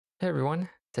Hey everyone,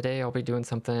 today I'll be doing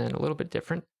something a little bit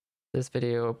different. This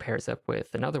video pairs up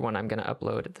with another one I'm going to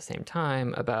upload at the same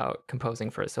time about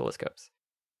composing for oscilloscopes.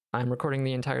 I'm recording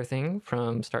the entire thing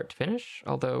from start to finish,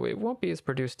 although it won't be as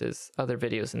produced as other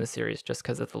videos in the series just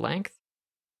because of the length.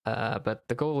 But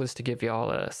the goal is to give you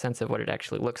all a sense of what it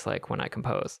actually looks like when I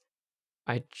compose.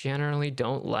 I generally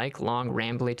don't like long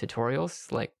rambly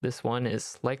tutorials like this one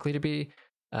is likely to be,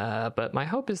 but my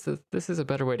hope is that this is a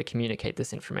better way to communicate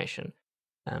this information.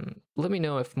 Let me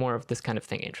know if more of this kind of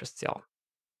thing interests y'all.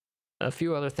 A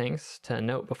few other things to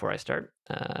note before I start.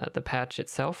 The patch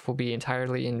itself will be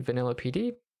entirely in vanilla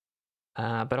PD,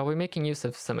 but I'll be making use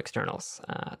of some externals.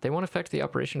 They won't affect the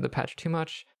operation of the patch too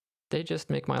much. They just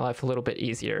make my life a little bit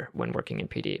easier when working in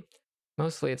PD.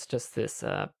 Mostly it's just this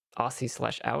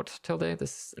Osci/out tilde.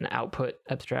 This is an output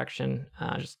abstraction.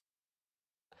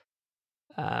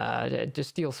 It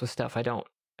just deals with stuff I don't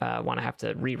want to have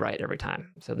to rewrite every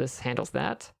time. So this handles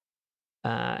that.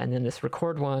 And then this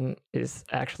record one is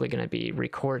actually going to be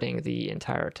recording the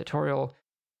entire tutorial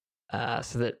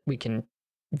so that we can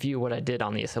view what I did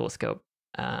on the oscilloscope.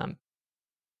 So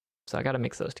I got to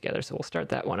mix those together. So we'll start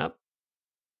that one up.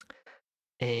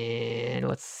 And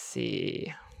let's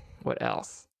see, what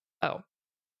else? Oh,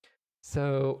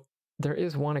 so there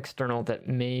is one external that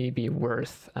may be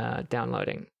worth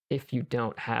downloading if you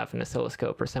don't have an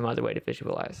oscilloscope or some other way to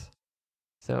visualize.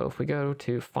 So if we go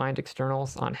to find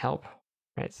externals on help,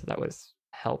 right? So that was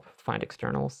help find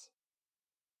externals.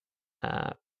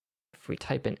 If we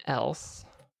type in else,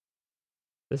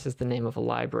 this is the name of a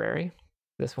library.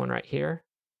 This one right here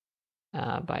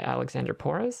by Alexander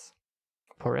Porez,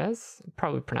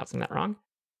 probably pronouncing that wrong.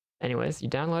 Anyways, you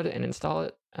download it and install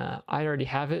it. I already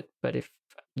have it, but if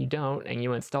you don't and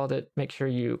you installed it, make sure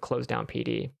you close down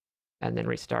PD and then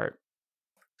restart.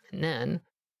 And then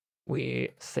we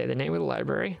say the name of the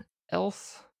library,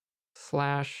 else /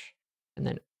 and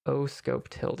then oscope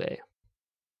tilde.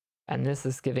 And this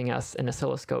is giving us an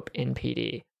oscilloscope in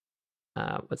PD.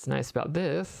 What's nice about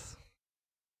this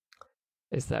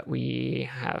is that we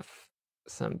have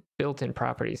some built-in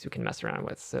properties we can mess around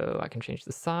with. So I can change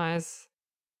the size,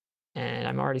 and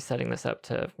I'm already setting this up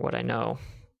to what I know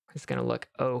is going to look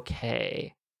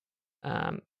okay.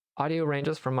 Audio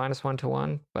ranges from -1 to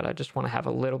 1, but I just want to have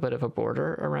a little bit of a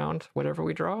border around whatever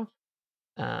we draw.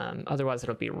 Otherwise,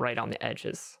 it'll be right on the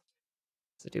edges.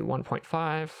 So do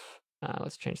 1.5.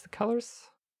 Let's change the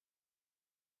colors.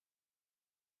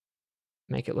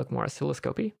 Make it look more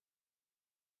oscilloscopy.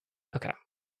 Okay,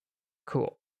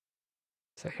 cool.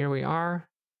 So here we are.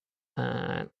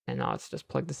 And now let's just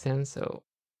plug this in so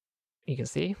you can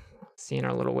seeing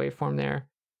our little waveform there.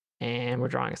 And we're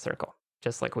drawing a circle,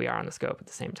 just like we are on the scope at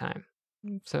the same time.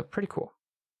 So pretty cool.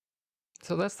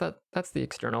 So that's the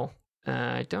external.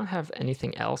 I don't have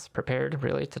anything else prepared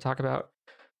really to talk about.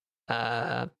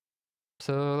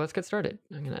 So let's get started.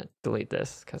 I'm gonna delete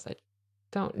this because I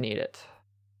don't need it.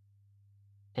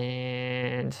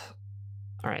 And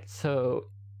all right, so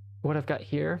what I've got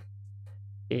here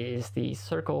is the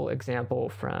circle example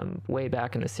from way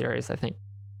back in the series. I think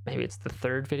maybe it's the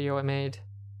third video I made.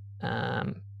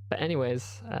 But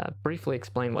anyways, briefly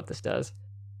explain what this does.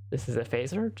 This is a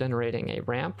phasor generating a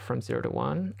ramp from 0 to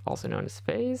 1, also known as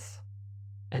phase.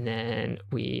 And then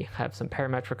we have some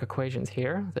parametric equations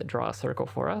here that draw a circle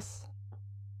for us.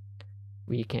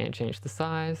 We can change the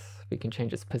size, we can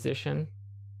change its position,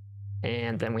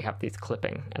 and then we have these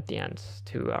clipping at the end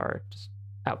to our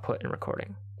output and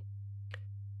recording.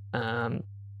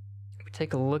 We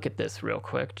take a look at this real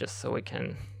quick just so we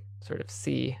can sort of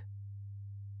see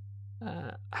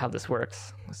how this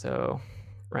works. So,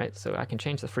 right, so I can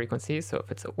change the frequency. So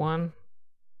if it's at 1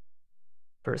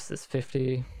 versus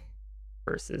 50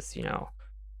 versus,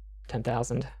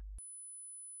 10,000,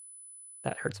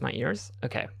 that hurts my ears.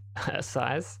 Okay,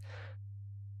 size,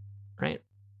 right?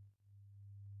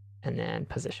 And then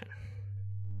position.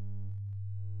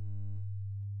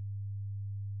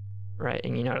 Right,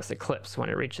 and you notice it clips when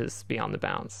it reaches beyond the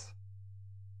bounds.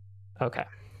 Okay.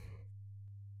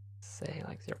 Say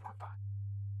like 0.5.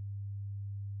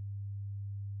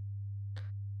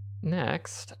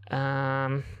 Next,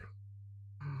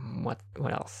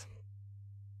 what else?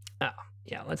 Oh,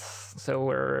 yeah, so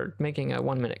we're making a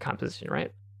 1-minute composition,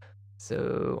 right?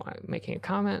 So I'm making a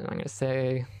comment and I'm gonna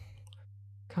say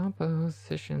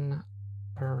composition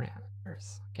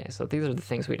parameters. Okay, so these are the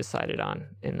things we decided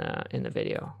on in the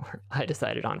video, or I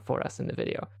decided on for us in the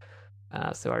video.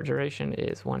 So our duration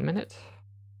is 1 minute.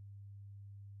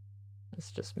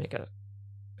 Let's just make a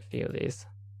few of these.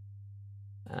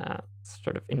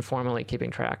 Sort of informally keeping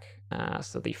track.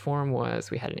 So the form was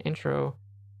we had an intro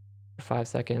for 5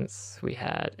 seconds, we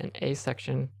had an A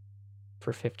section,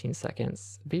 for 15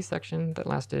 seconds, B section that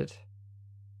lasted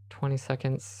 20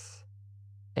 seconds,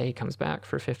 A comes back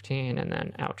for 15, and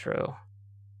then outro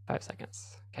 5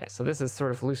 seconds. Okay, so this is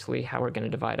sort of loosely how we're going to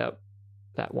divide up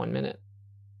that 1 minute.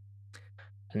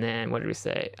 And then what did we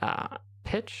say?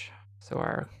 Pitch. So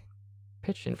our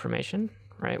pitch information,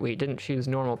 right? We didn't choose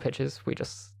normal pitches. We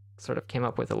just sort of came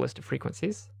up with a list of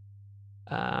frequencies.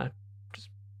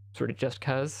 Just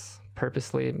cause,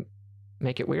 purposely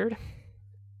make it weird.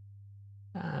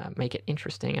 Make it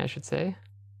interesting, I should say.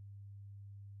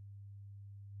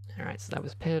 All right, so that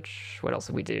was pitch. What else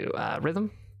did we do?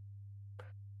 Rhythm.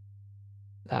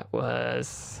 That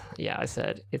was, yeah, I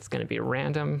said it's going to be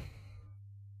random,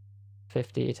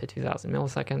 50 to 2000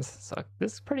 milliseconds. So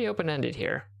this is pretty open-ended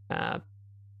here.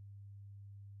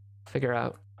 Figure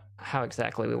out how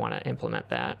exactly we want to implement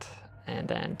that. And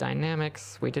then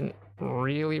dynamics, we didn't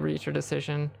really reach a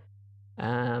decision.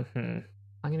 I'm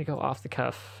going to go off the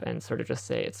cuff and sort of just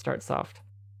say it starts soft.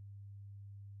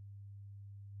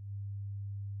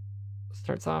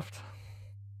 Start soft,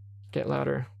 get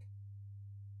louder,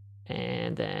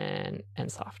 and then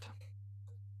end soft.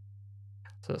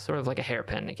 So it's sort of like a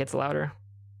hairpin. It gets louder,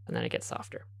 and then it gets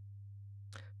softer.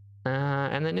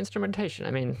 And then instrumentation.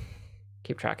 I mean,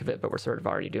 keep track of it, but we're sort of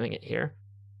already doing it here.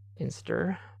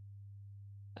 Inster.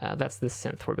 That's this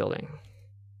synth we're building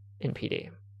in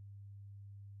PD.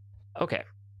 Okay,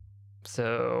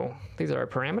 so these are our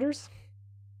parameters.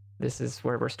 This is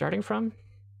where we're starting from.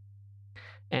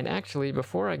 And actually,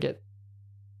 before I get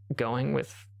going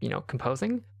with,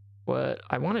 composing, what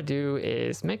I want to do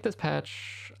is make this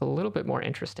patch a little bit more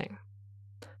interesting.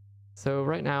 So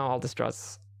right now, all this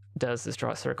does is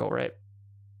draw a circle, right?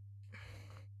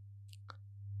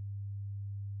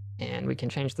 And we can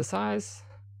change the size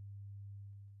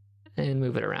and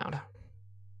move it around,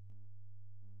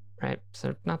 right?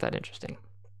 So not that interesting.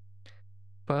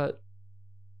 But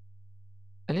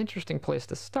an interesting place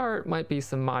to start might be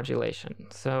some modulation.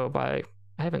 So I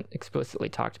haven't explicitly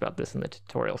talked about this in the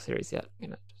tutorial series yet. I'm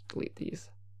gonna just delete these.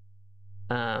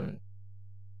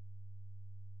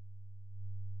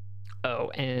 Oh,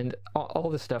 and all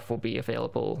this stuff will be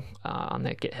available on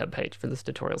the GitHub page for this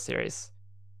tutorial series.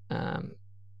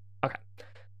 Okay.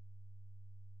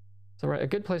 So a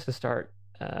good place to start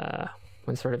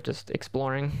when sort of just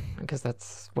exploring, because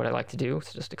that's what I like to do,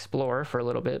 so just explore for a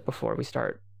little bit before we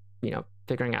start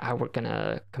figuring out how we're going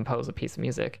to compose a piece of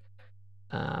music,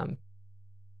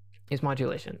 is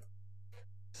modulation.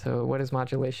 So what is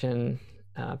modulation?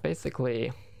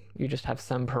 Basically, you just have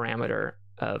some parameter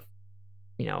of,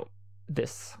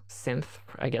 this synth.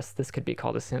 I guess this could be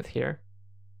called a synth here.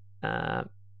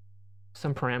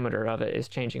 Some parameter of it is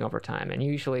changing over time, and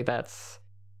usually that's,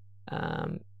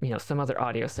 some other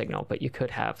audio signal, but you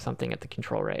could have something at the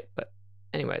control rate. But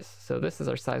anyways, so this is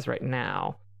our size right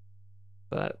now.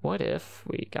 But what if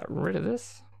we got rid of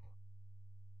this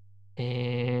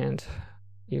and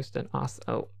used an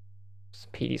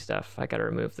some PD stuff. I got to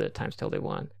remove the times tilde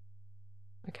 1.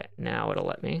 Okay, now it'll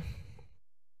let me.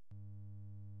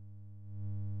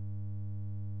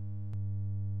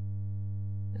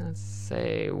 Let's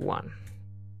say 1.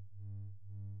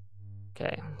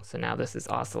 Okay, so now this is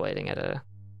oscillating at a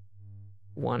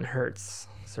 1 hertz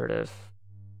sort of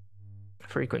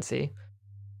frequency.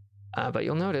 But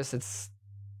you'll notice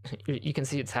you can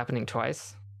see it's happening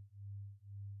twice.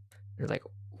 You're like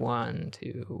 1,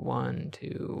 2, 1,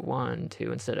 2, 1,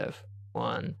 2 instead of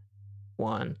 1,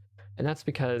 1. And that's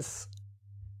because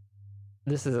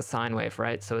this is a sine wave,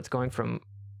 right? So it's going from,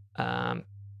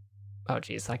 oh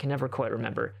geez, I can never quite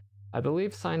remember. I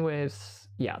believe sine waves,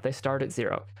 yeah, they start at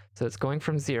 0. So it's going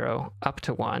from 0 up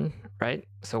to 1, right?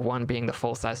 So 1 being the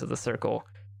full size of the circle,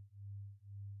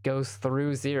 goes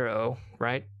through 0,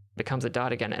 right? Becomes a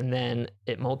dot again, and then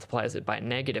it multiplies it by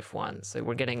 -1. So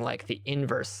we're getting like the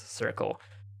inverse circle.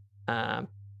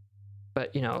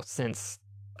 But since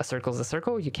a circle is a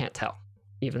circle, you can't tell,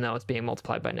 even though it's being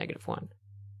multiplied by -1.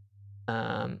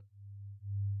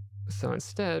 So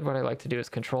instead, what I like to do is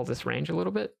control this range a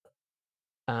little bit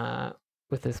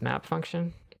with this map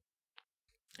function.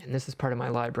 And this is part of my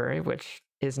library, which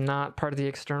is not part of the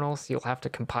externals. You'll have to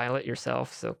compile it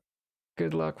yourself. So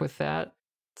good luck with that.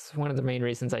 It's one of the main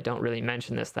reasons I don't really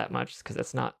mention this that much, because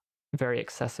it's not very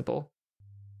accessible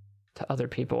to other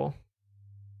people.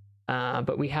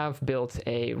 But we have built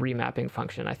a remapping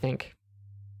function. I think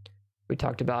we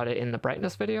talked about it in the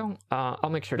brightness video. I'll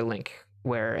make sure to link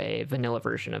where a vanilla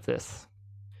version of this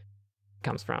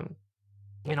comes from.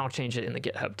 And I'll change it in the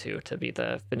GitHub too to be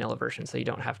the vanilla version, so you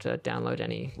don't have to download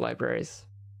any libraries.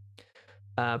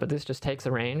 But this just takes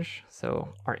a range.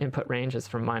 So our input range is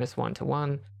from -1 to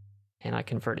 1, and I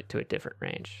convert it to a different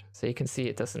range. So you can see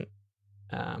it doesn't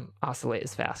oscillate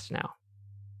as fast now.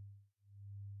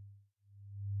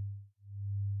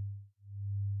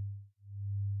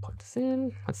 Plug this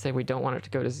in. Let's say we don't want it to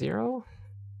go to 0.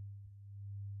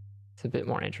 It's a bit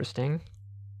more interesting.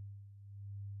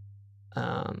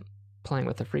 Playing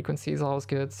with the frequency is always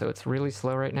good, so it's really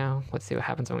slow right now. Let's see what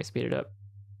happens when we speed it up.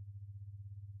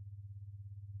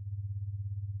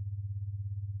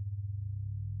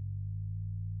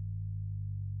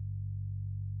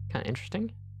 Kind of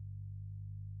interesting.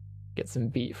 Get some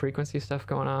beat frequency stuff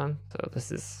going on. So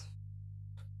this is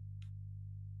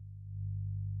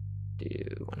do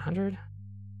 100.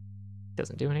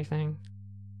 Doesn't do anything.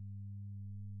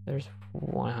 There's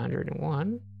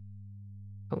 101.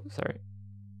 Oh, sorry.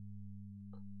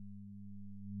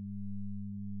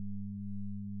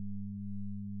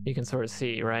 You can sort of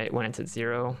see, right, when it's at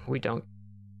 0, we don't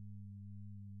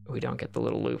get the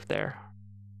little loop there.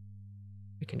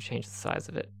 We can change the size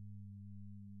of it.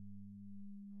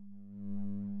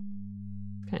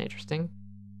 Kind of interesting.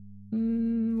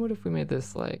 What if we made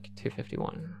this like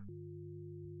 251?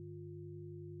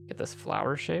 Get this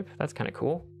flower shape. That's kind of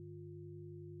cool.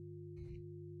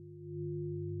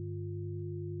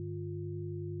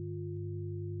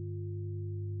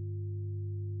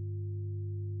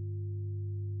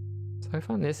 So I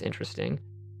found this interesting.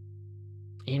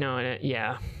 You know, and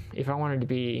yeah, if I wanted to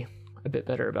be a bit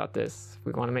better about this,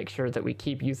 we want to make sure that we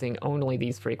keep using only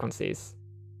these frequencies.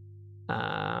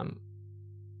 Although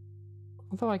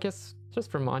I guess just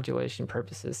for modulation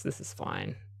purposes, this is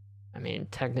fine. I mean,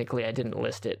 technically I didn't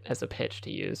list it as a pitch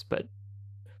to use, but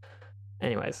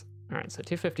anyways. All right, so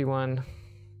 251. So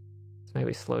maybe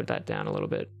we slowed that down a little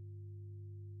bit.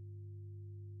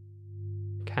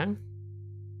 Okay.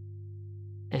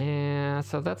 And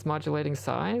so that's modulating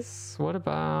size. What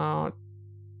about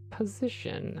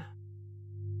position?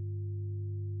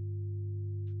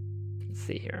 Let's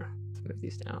see here. Let's move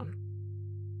these down.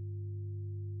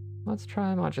 Let's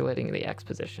try modulating the X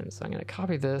position. So I'm going to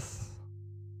copy this.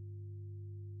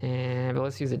 But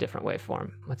let's use a different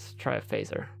waveform. Let's try a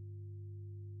phasor.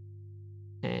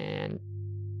 And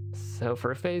so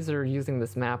for a phasor, using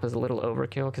this map is a little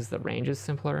overkill because the range is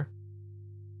simpler.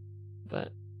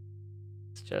 But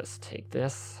let's just take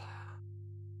this.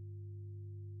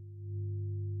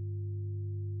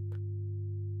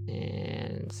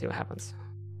 And see what happens.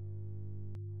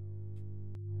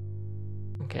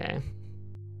 Okay.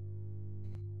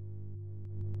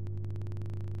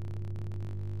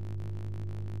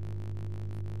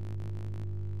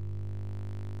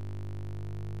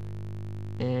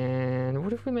 And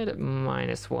what if we made it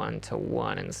 -1 to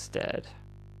 1 instead?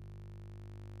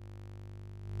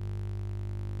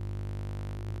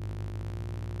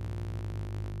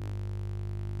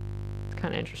 It's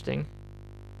kind of interesting.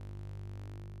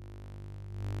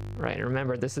 Right, and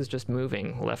remember, this is just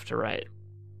moving left to right.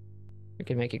 We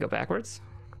can make it go backwards.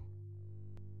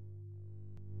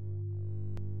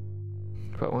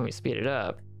 But when we speed it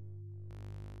up,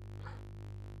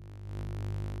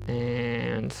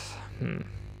 and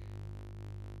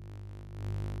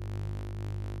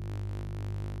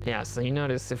yeah, so you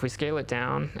notice if we scale it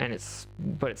down and it's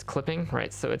clipping,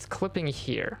 right? So it's clipping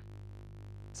here.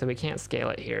 So we can't scale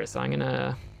it here. So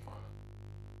I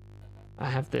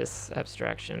have this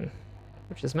abstraction,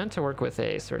 which is meant to work with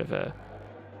a sort of a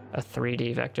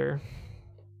 3D vector.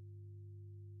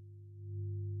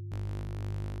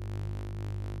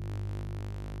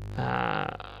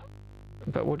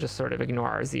 But we'll just sort of ignore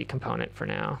our Z component for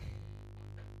now.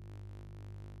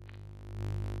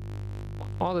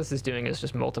 All this is doing is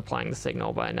just multiplying the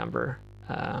signal by a number.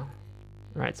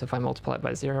 Right, so if I multiply it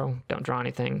by 0, don't draw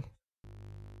anything.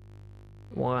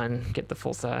 1, get the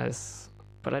full size,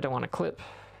 but I don't want to clip.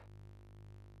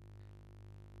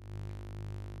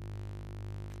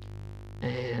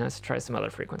 And let's try some other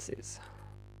frequencies.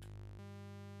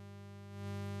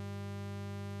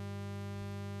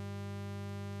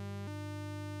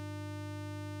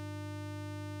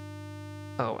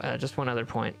 Oh, just one other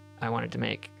point I wanted to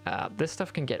make. This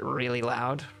stuff can get really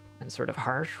loud and sort of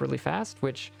harsh really fast,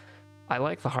 which I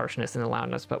like the harshness and the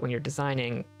loudness, but when you're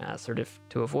designing sort of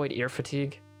to avoid ear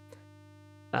fatigue,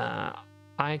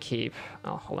 I keep,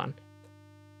 oh, hold on.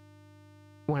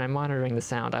 When I'm monitoring the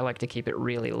sound, I like to keep it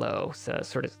really low, so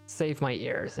sort of save my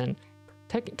ears, and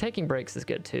taking breaks is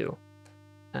good too.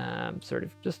 Sort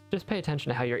of just pay attention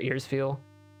to how your ears feel,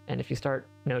 and if you start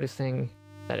noticing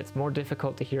that it's more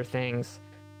difficult to hear things,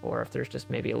 or if there's just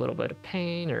maybe a little bit of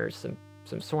pain or some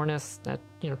soreness, that,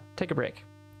 take a break.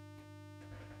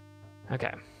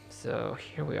 Okay, so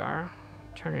here we are,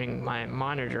 turning my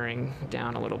monitoring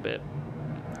down a little bit.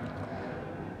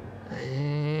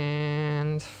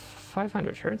 And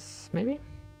 500 hertz, maybe?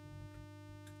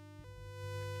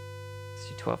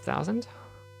 see 12,000.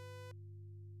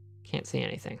 Can't see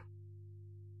anything.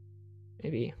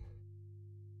 Maybe.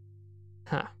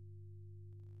 Huh.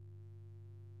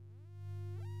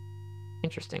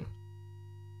 Interesting.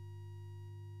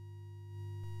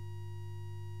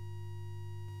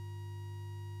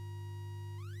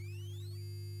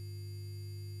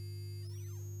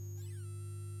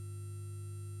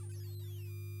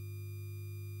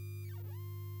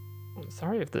 I'm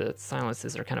sorry if the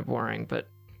silences are kind of boring, but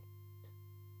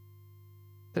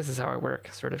this is how I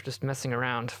work, sort of just messing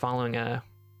around, following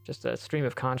just a stream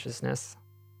of consciousness.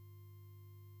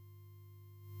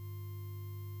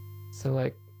 So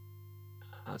like,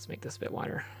 let's make this a bit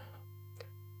wider.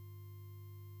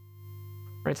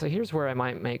 Right, so here's where I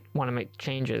might want to make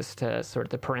changes to sort of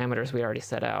the parameters we already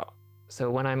set out.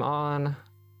 So when I'm on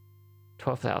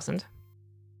 12,000,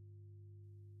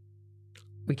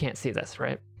 we can't see this,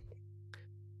 right?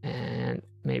 And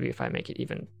maybe if I make it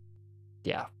even,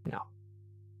 yeah, no.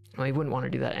 Well, you wouldn't want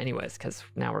to do that anyways, because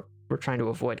now we're trying to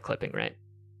avoid clipping, right?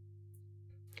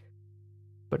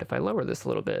 But if I lower this a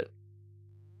little bit,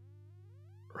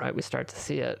 right, we start to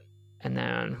see it. And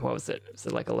then, what was it? Was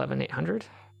it like 11,800?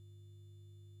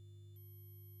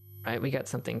 Right, we got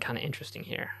something kind of interesting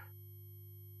here.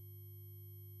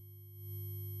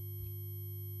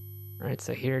 Right,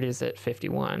 so here it is at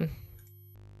 51.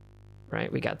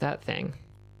 Right, we got that thing.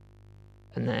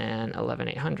 And then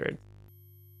 11,800.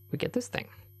 We get this thing,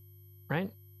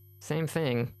 right? Same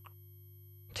thing.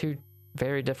 Two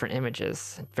very different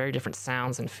images, very different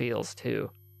sounds and feels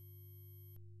too.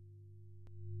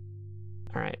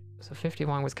 All right, so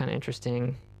 51 was kind of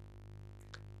interesting.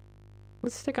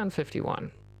 Let's stick on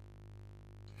 51.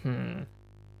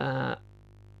 Yeah,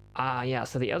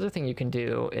 so the other thing you can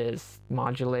do is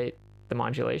modulate the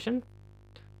modulation.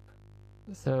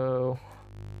 So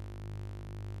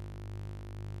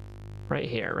right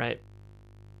here, right?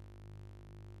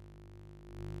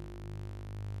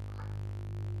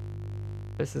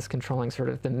 This is controlling sort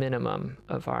of the minimum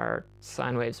of our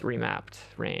sine waves remapped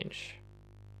range.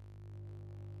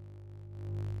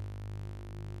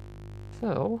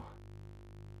 So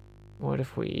what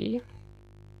if we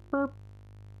burp.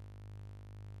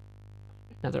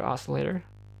 Another oscillator.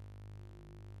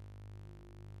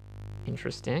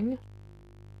 Interesting.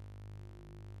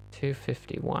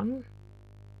 251.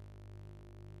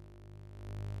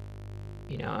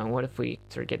 You know, and what if we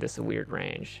sort of get this a weird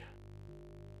range?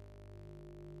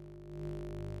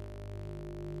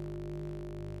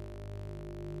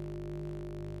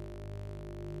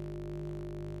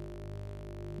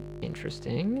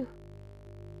 Interesting.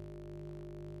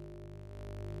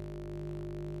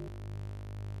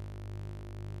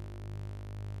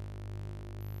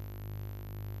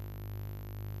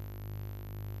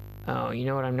 Oh, you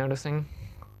know what I'm noticing?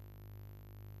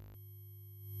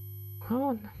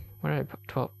 Well, what did I put?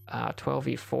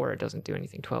 12E4, it doesn't do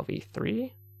anything.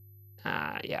 12E3?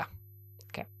 Yeah.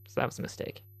 Okay, so that was a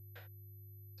mistake.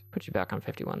 Let's put you back on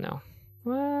 51 now.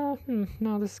 Well,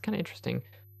 no, this is kind of interesting.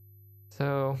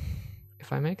 So,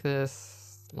 if I make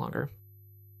this longer,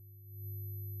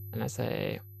 and I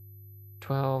say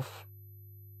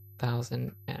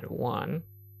 12,001,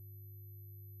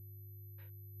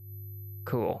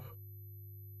 cool.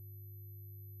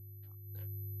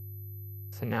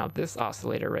 So now this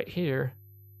oscillator right here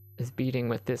is beating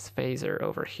with this phaser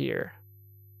over here.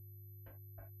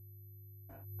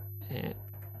 And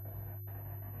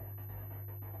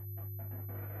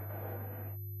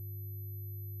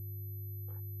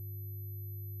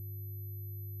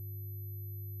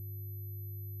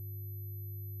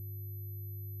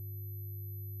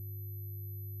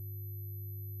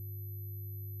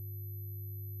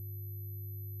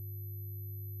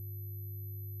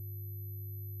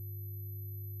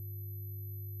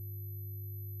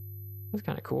that's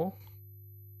kind of cool.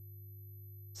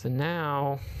 So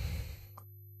now,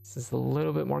 this is a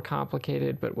little bit more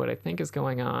complicated, but what I think is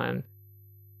going on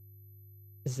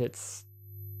is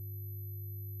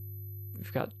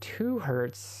we've got 2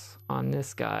 hertz on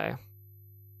this guy,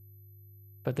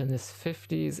 but then this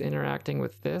 50 is interacting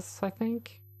with this, I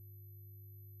think.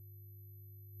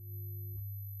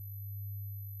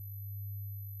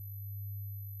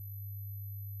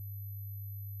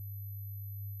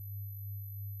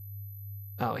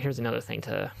 Oh, here's another thing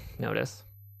to notice.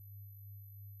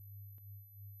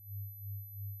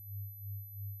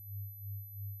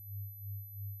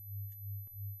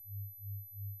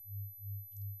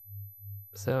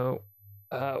 So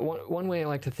one way I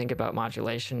like to think about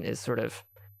modulation is sort of,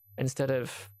 instead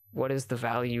of what is the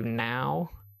value now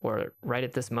or right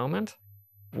at this moment,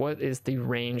 what is the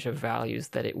range of values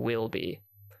that it will be?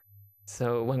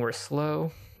 So when we're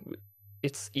slow,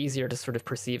 it's easier to sort of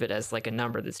perceive it as like a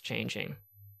number that's changing.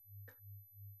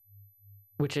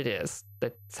 Which it is.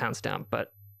 That sounds dumb,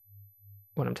 but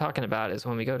what I'm talking about is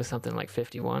when we go to something like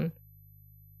 51,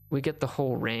 we get the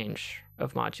whole range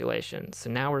of modulation. So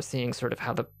now we're seeing sort of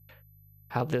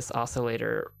how this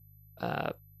oscillator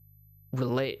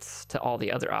relates to all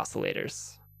the other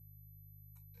oscillators,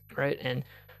 right? And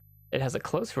it has a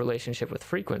close relationship with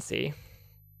frequency,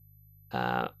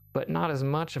 but not as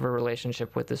much of a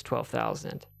relationship with this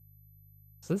 12,000.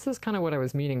 So this is kind of what I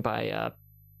was meaning by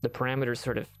the parameters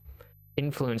sort of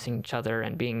influencing each other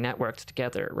and being networked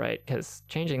together, right? Because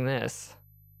changing this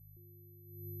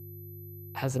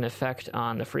has an effect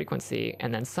on the frequency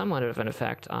and then somewhat of an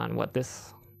effect on what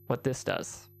this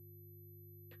does.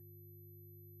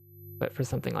 But for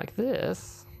something like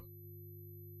this,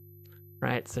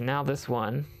 right? So now this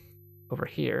one over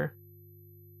here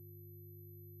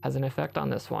has an effect on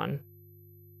this one,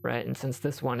 right? And since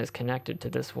this one is connected to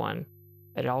this one,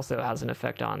 it also has an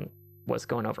effect on what's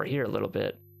going over here a little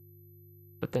bit.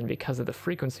 But then because of the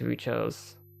frequency we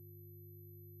chose,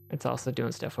 it's also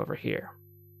doing stuff over here.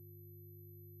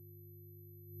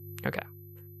 Okay.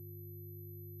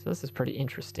 So this is pretty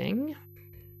interesting.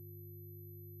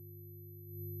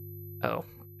 Oh,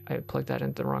 I plugged that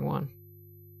into the wrong one.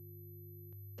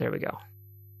 There we go.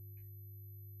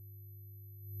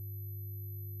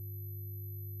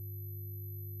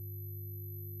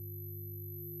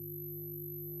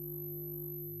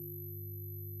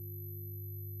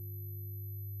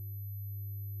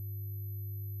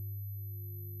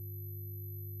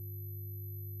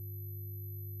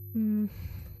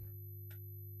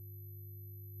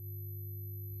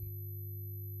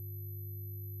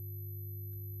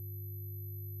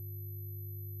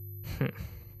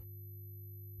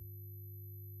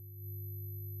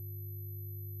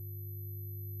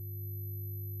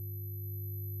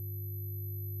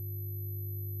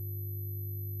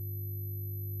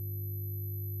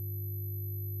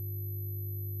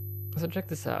 So check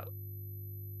this out,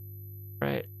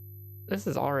 right? This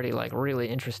is already like really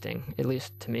interesting, at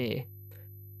least to me,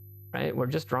 right? We're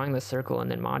just drawing this circle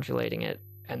and then modulating it,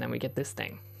 and then we get this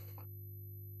thing.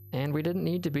 And we didn't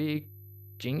need to be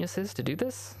geniuses to do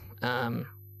this. You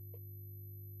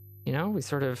know, we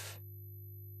sort of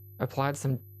applied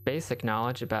some basic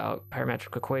knowledge about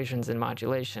parametric equations and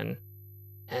modulation,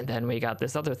 and then we got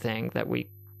this other thing that we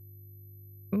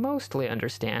mostly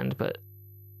understand, but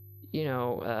you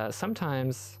know,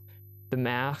 sometimes the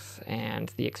math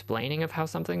and the explaining of how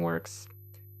something works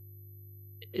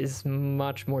is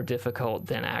much more difficult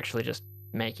than actually just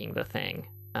making the thing.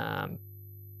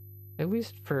 At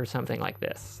least for something like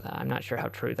this. I'm not sure how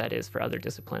true that is for other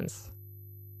disciplines.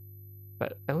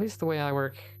 But at least the way I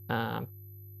work, that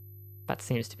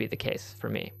seems to be the case for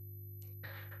me.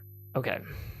 Okay,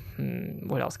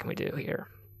 what else can we do here?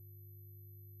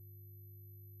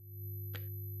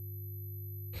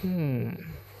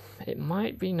 It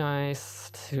might be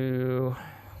nice to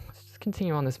just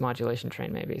continue on this modulation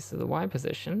train maybe. So the Y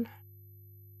position,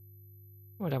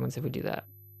 what happens if we do that?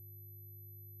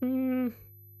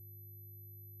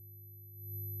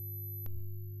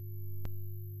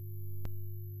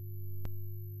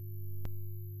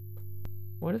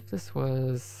 What if this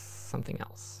was something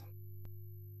else?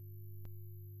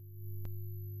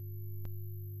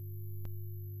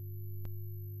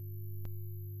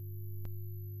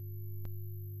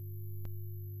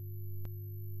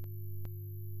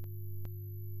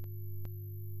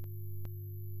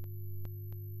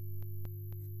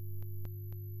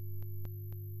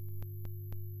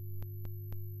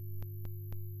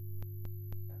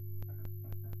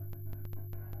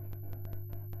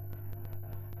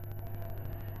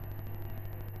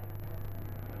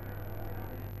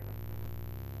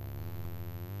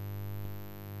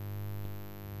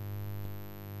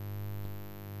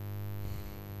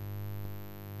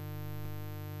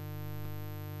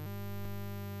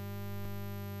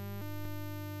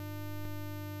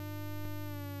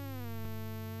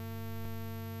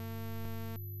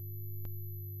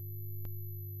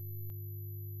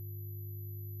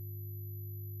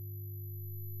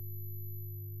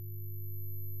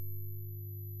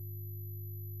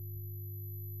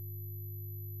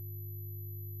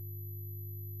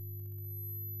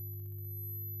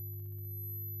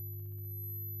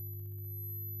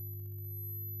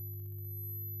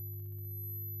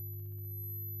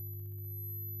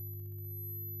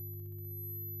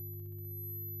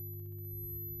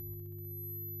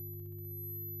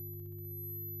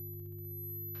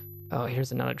 Oh,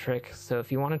 here's another trick. So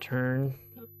if you want to turn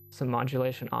some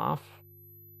modulation off,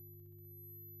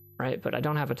 right, but I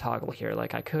don't have a toggle here.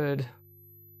 Like I could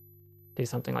do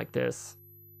something like this.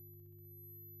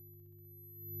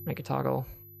 make a toggle.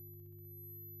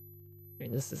 I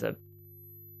mean, this is a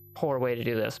poor way to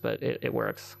do this, but it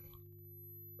works,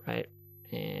 right?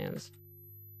 And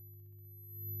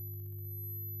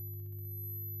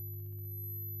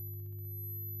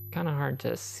kind of hard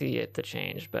to see it, the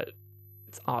change, but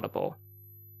it's audible.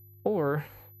 Or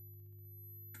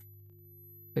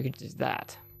we could do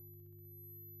that.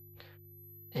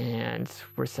 And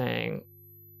we're saying,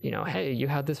 you know, hey, you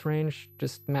had this range,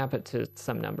 just map it to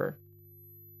some number.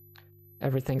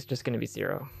 Everything's just going to be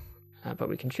 0. But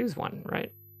we can choose one,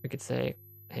 right? We could say,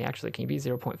 hey, actually, can you be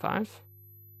 0.5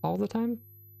 all the time?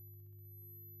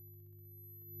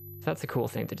 So that's a cool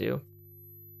thing to do.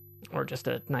 Or just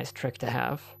a nice trick to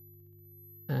have.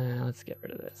 Let's get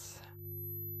rid of this.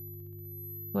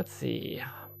 Let's see.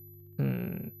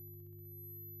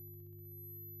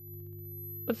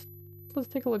 Let's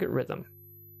take a look at rhythm.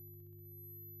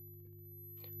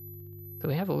 So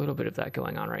we have a little bit of that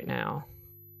going on right now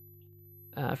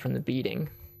from the beating.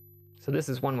 So this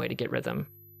is one way to get rhythm.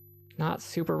 Not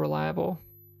super reliable.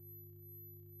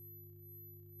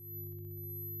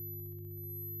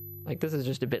 Like, this is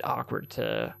just a bit awkward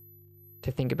to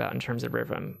think about in terms of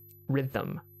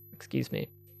rhythm, excuse me.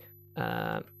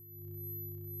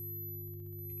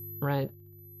 Right?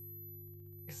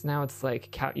 Because now it's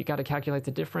like, you got to calculate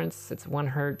the difference. It's 1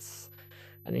 hertz.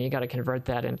 And then you got to convert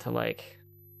that into like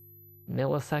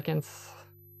milliseconds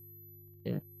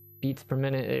in beats per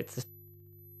minute. It's just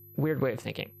a weird way of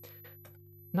thinking.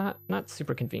 Not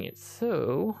super convenient.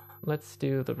 So let's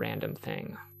do the random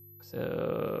thing.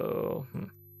 So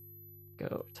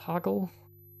go toggle,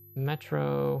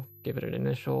 metro, give it an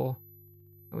initial,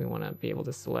 and we want to be able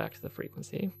to select the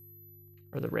frequency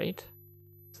or the rate.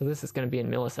 So this is going to be in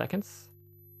milliseconds.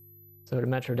 So what a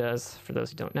metro does, for those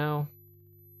who don't know,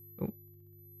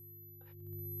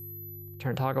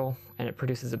 turn toggle, and it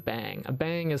produces a bang. A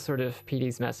bang is sort of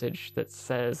PD's message that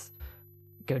says,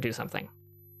 go do something.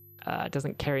 It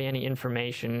doesn't carry any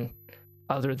information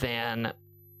other than,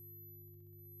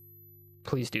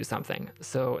 please do something.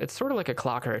 So it's sort of like a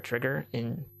clock or a trigger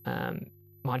in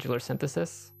modular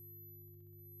synthesis.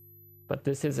 But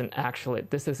this isn't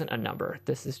a number.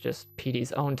 This is just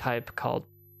PD's own type called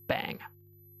bang.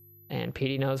 And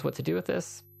PD knows what to do with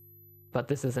this, but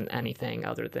this isn't anything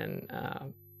other than,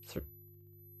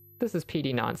 this is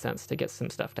PD nonsense to get some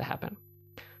stuff to happen.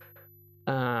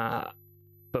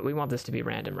 But we want this to be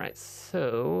random, right?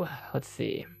 So let's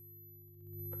see.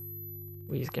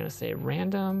 We're going to say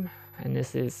random, and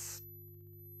this is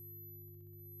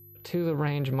to the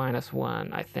range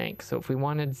 -1, I think. So if we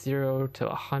wanted 0 to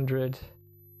 100,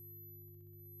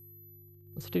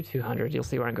 let's do 200. You'll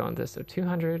see where I'm going with this. So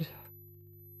 200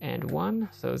 and 1,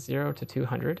 so 0 to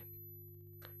 200.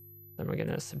 Then we're going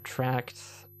to subtract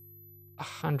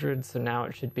 100, so now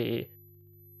it should be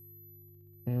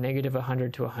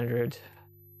 -100 to 100.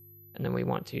 And then we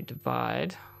want to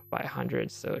divide by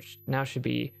 100, so it now should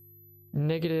be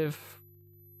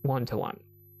 -1 to 1.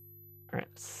 All right,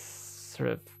 let's sort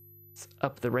of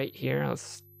up the rate here.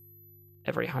 Let's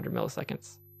every 100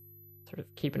 milliseconds. Sort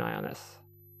of keep an eye on this.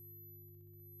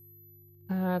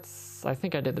 I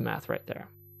think I did the math right there.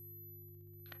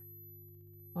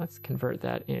 Let's convert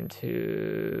that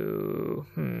into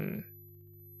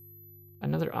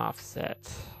another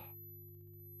offset.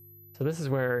 So this is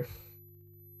where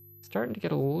it's starting to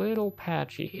get a little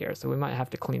patchy here, so we might have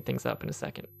to clean things up in a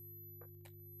second.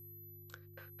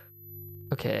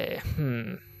 Okay,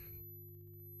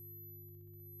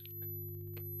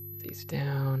 these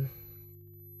down.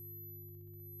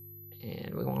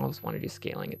 And we always want to do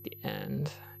scaling at the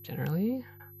end, generally.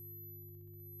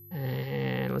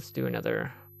 And let's do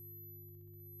another.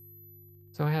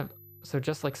 So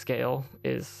just like scale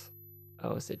is,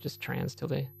 is it just trans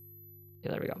tilde?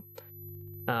 Yeah, there we go.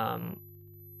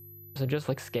 So just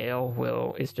like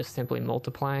scale is just simply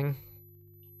multiplying.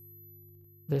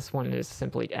 This one is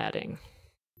simply adding.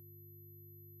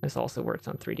 This also works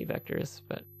on 3D vectors,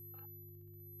 but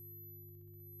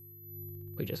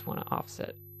we just want to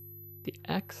offset the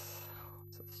X.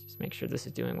 So let's just make sure this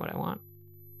is doing what I want.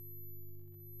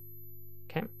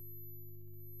 Okay.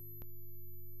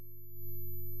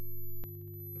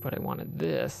 But I wanted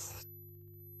this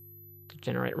to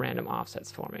generate random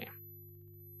offsets for me.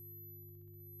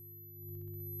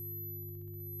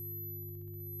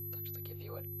 Let's actually give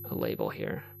you a label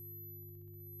here.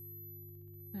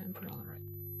 And put it on the right.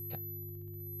 Okay.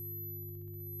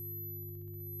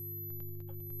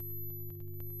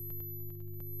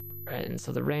 Right, and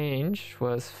so the range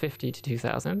was 50 to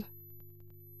 2000.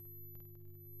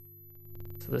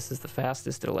 So this is the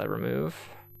fastest it'll ever move.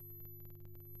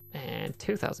 And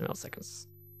 2000 milliseconds.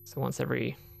 So once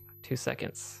every 2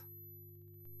 seconds.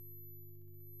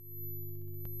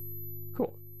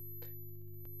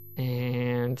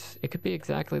 And it could be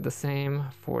exactly the same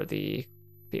for the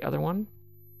other one,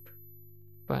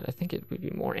 but I think it would be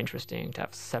more interesting to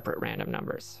have separate random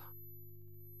numbers.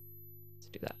 Let's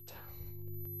do that.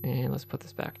 And let's put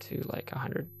this back to like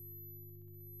 100.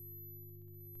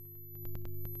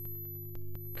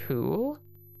 Cool.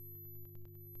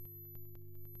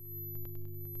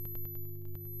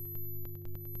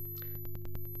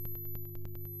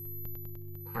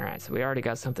 All right, so we already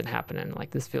got something happening. Like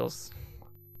this feels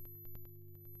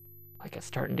like it's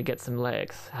starting to get some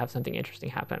legs, have something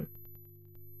interesting happen.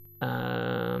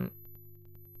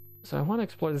 So I want to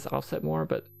explore this offset more,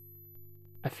 but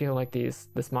I feel like this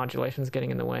modulation is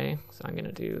getting in the way. So I'm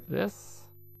gonna do this.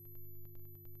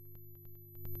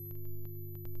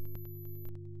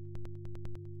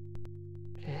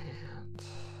 And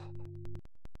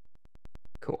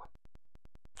cool.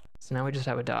 So now we just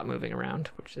have a dot moving around,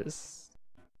 which is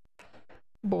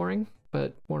boring,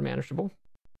 but more manageable.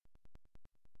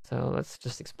 So let's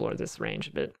just explore this range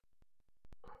a bit.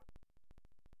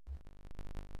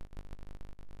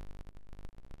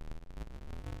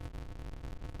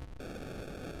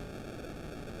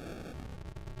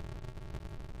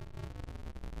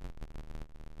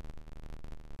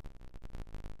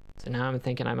 So now I'm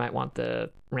thinking I might want the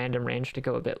random range to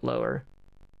go a bit lower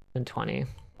than 20.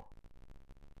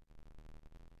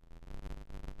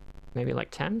 Maybe like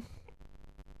 10?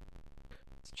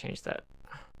 Let's change that.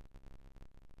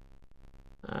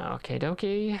 Okay,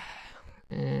 dokie.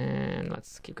 And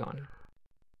let's keep going.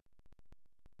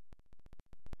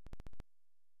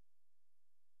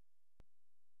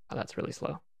 Oh, that's really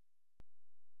slow.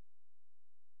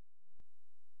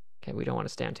 Okay, we don't want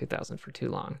to stay on 2000 for too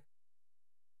long.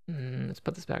 Let's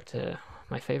put this back to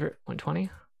my favorite, 120.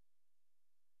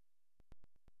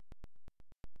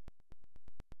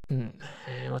 And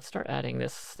let's start adding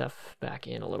this stuff back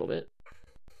in a little bit.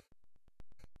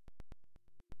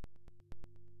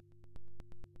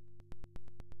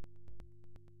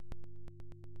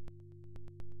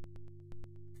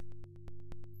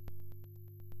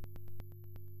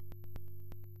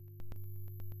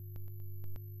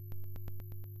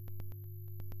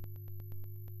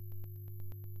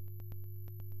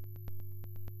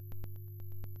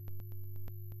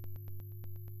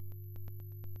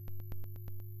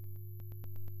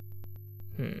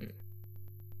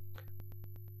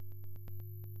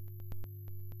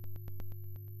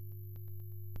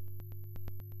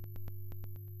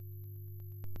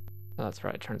 Oh, that's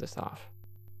right, I turned this off.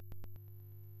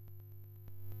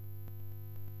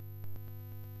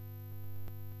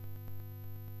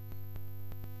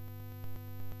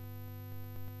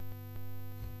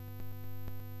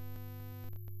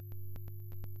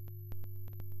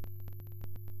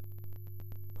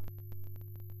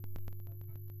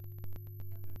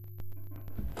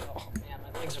 Oh man,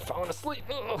 my legs are falling asleep.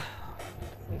 Ugh.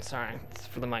 I'm sorry, it's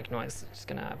for the mic noise. I'm just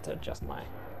gonna have to adjust my...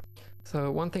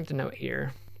 So one thing to note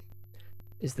here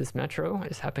is this metro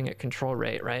is happening at control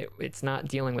rate, right? It's not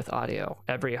dealing with audio.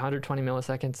 Every 120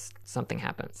 milliseconds, something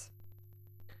happens.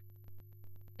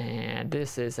 And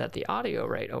this is at the audio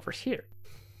rate over here.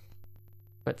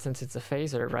 But since it's a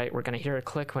phaser, right, we're gonna hear a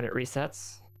click when it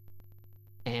resets,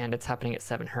 and it's happening at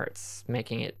 7 hertz,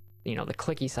 making it, you know, the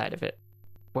clicky side of it,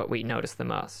 what we notice the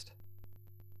most.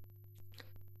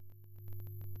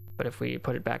 But if we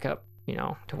put it back up, you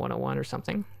know, to 101 or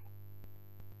something,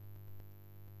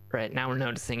 right, now we're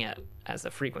noticing it as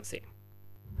a frequency.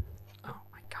 Oh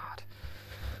my god.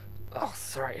 Oh,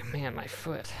 sorry, man, my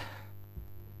foot.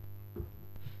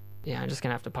 Yeah, I'm just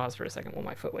gonna have to pause for a second while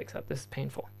my foot wakes up. This is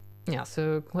painful. Yeah,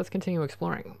 so let's continue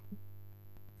exploring.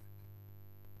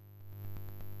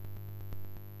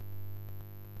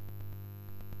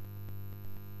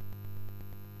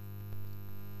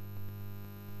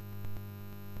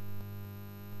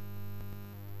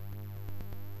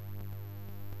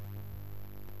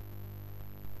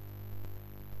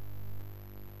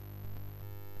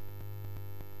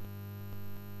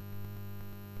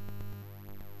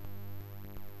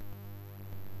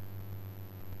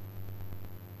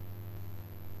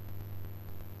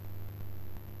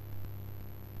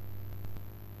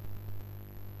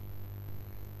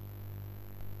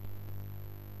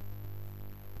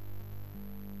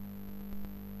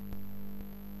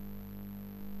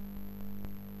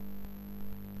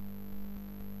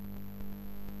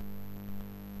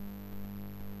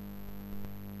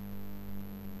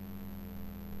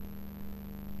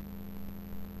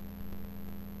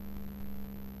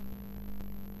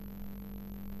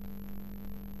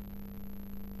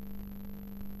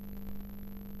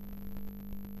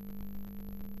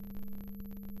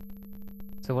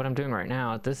 So what I'm doing right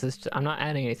now, I'm not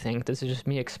adding anything. This is just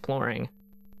me exploring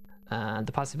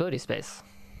the possibility space.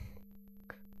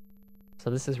 So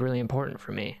this is really important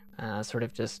for me. Sort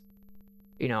of just,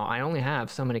 you know, I only have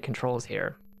so many controls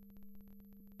here.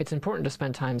 It's important to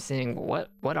spend time seeing what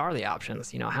are the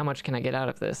options, you know, how much can I get out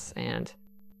of this? And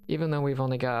even though we've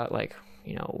only got like,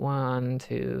 you know, 1,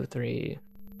 2, 3,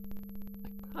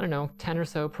 I don't know, 10 or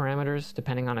so parameters,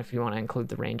 depending on if you want to include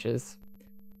the ranges.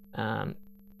 Right,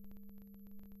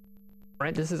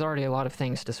 this is already a lot of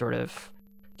things to sort of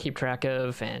keep track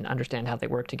of and understand how they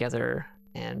work together.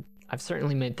 And I've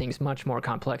certainly made things much more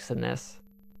complex than this.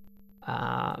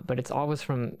 But it's always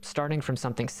starting from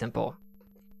something simple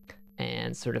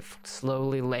and sort of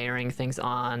slowly layering things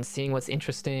on, seeing what's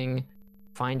interesting,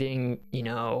 finding, you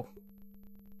know,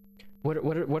 what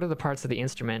are the parts of the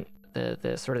instrument,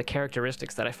 the sort of the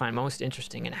characteristics that I find most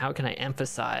interesting, and how can I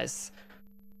emphasize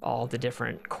all the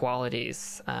different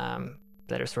qualities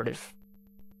that are sort of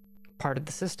part of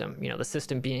the system, you know, the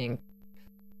system being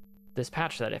this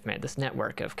patch that I've made, this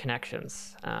network of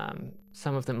connections,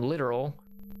 some of them literal,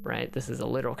 right? This is a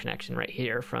literal connection right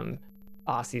here from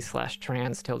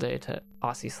Aussie/trans tilde to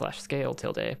Aussie/scale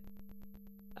tilde.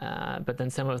 But then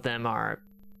some of them are,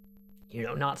 you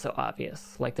know, not so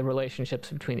obvious, like the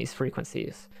relationships between these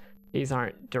frequencies. These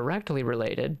aren't directly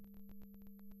related,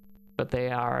 but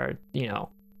they are, you know,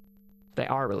 they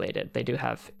are related. They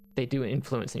do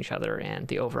influence each other and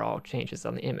the overall changes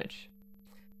on the image.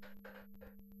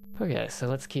 Okay, so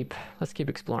let's keep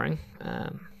exploring.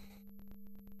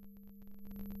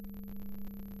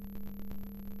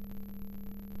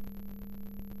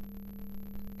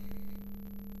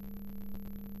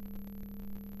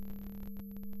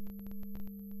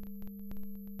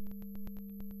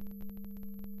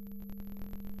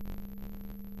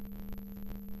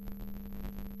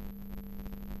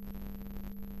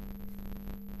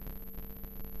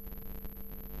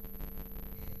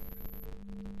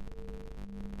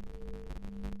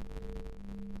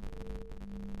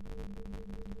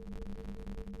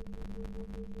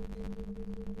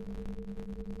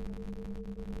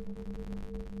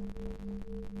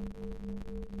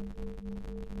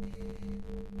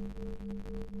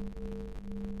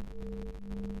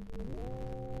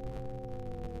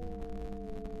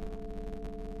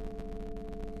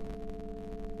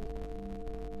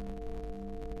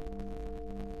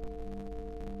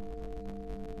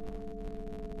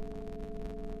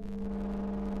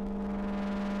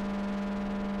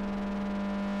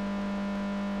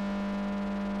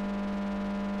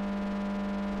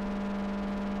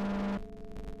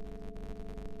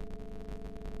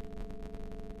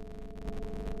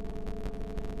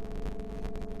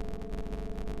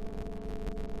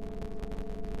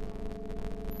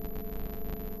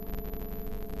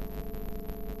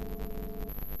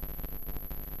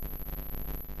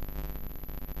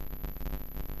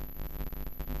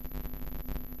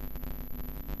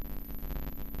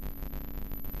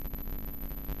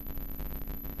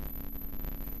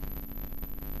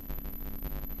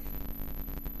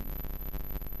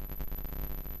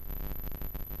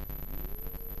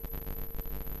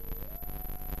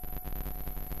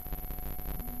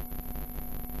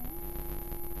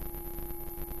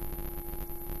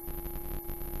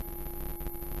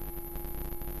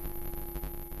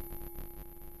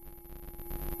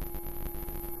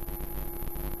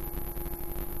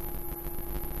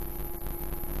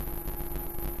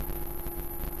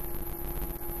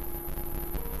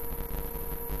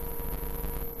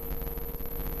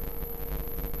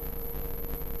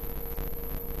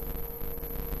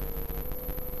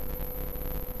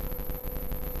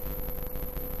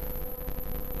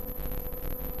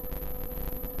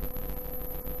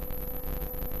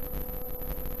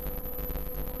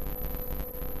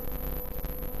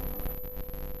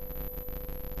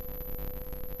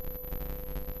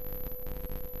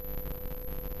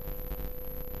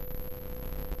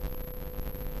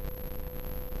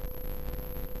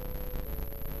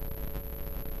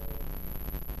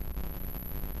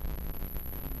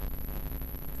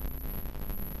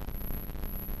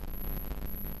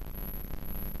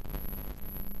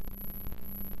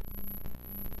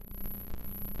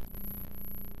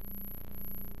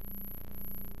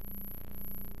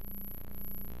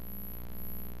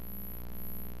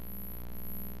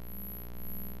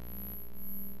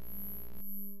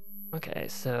 Okay,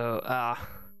 so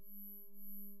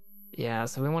yeah,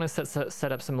 so we want to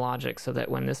set up some logic so that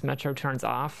when this metro turns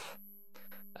off,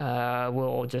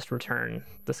 we'll just return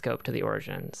the scope to the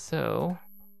origin. So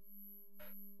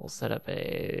we'll set up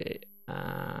a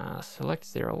select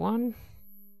 0, 1.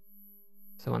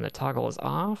 So when the toggle is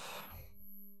off,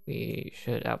 we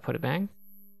should output a bang.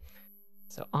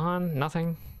 So on,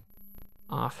 nothing.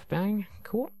 Off, bang.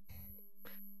 Cool.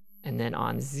 And then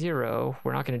on 0,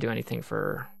 we're not going to do anything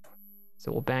for,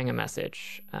 so we'll bang a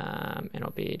message, and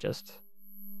it'll be just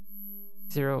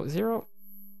 0, 0.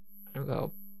 We'll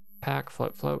go pack,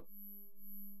 float, float.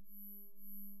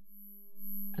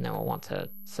 And then we'll want to,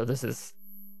 so this is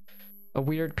a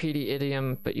weird PD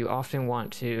idiom, but you often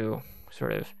want to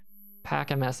sort of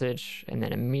pack a message and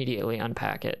then immediately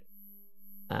unpack it.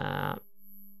 But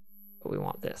we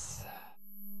want this.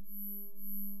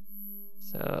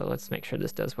 So let's make sure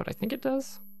this does what I think it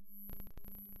does.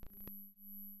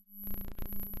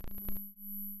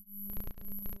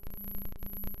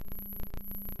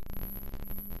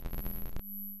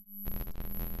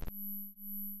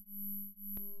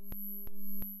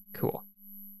 Cool.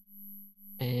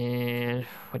 And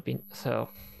would be, so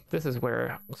this is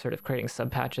where sort of creating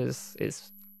subpatches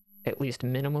is at least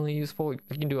minimally useful. You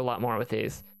can do a lot more with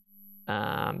these.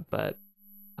 But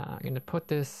I'm going to put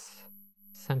this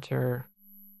center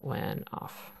when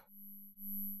off.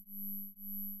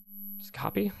 Just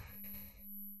copy.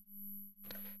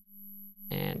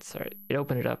 And sorry, it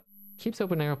opened it up. Keeps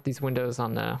opening up these windows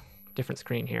on the different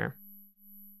screen here.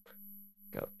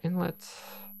 Go inlet.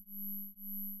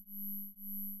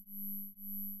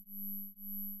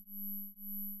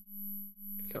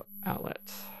 Go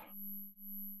outlet.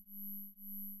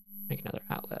 Make another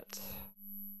outlet.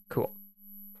 Cool.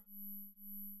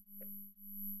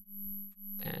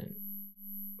 And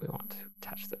we want to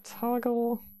attach the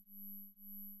toggle.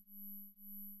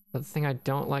 The thing I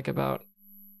don't like about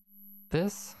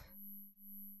this,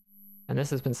 and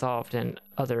this has been solved in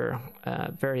other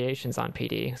variations on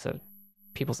PD, so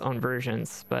people's own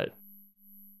versions, but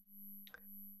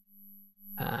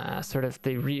sort of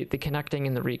the connecting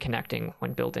and the reconnecting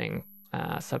when building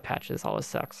subpatches always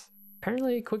sucks.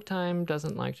 Apparently, QuickTime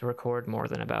doesn't like to record more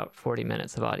than about 40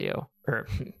 minutes of audio, or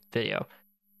video.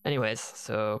 Anyways,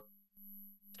 so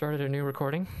started a new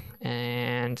recording,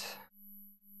 and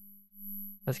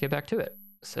let's get back to it.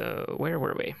 So where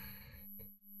were we?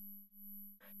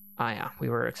 Ah yeah, we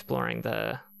were exploring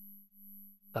the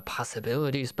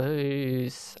possibility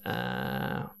space.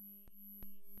 All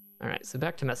right, so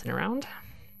back to messing around.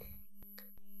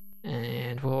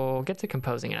 And we'll get to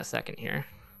composing in a second here.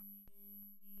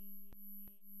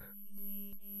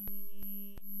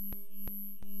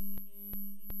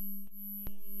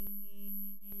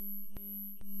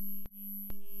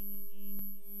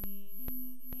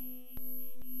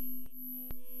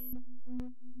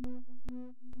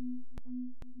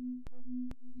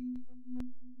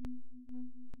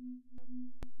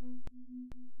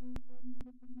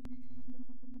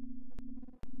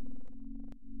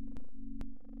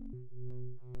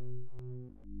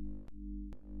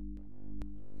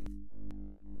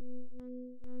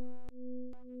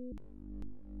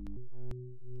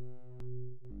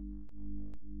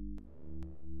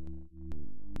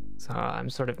 So I'm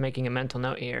sort of making a mental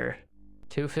note here.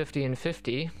 250 and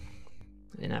 50.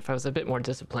 And if I was a bit more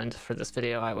disciplined for this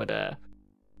video, I would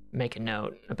make a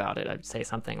note about it. I'd say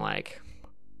something like,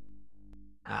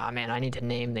 oh man, I need to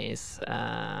name these.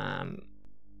 I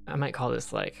might call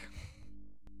this like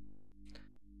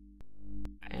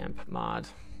amp mod.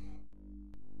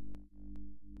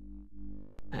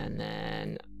 And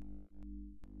then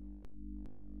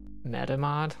meta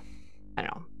mod. I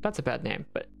don't know, that's a bad name,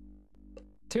 but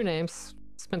 2 names,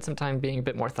 spend some time being a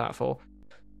bit more thoughtful,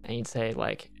 and you'd say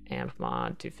like amp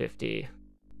mod 250,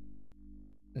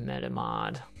 meta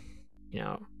mod,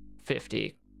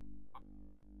 50.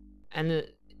 And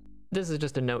this is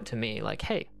just a note to me, like,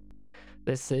 hey,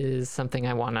 this is something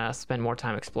I want to spend more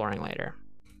time exploring later.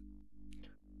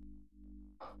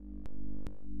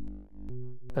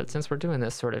 But since we're doing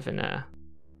this sort of in a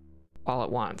all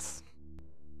at once,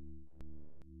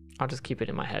 I'll just keep it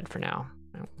in my head for now.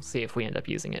 We'll see if we end up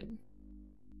using it.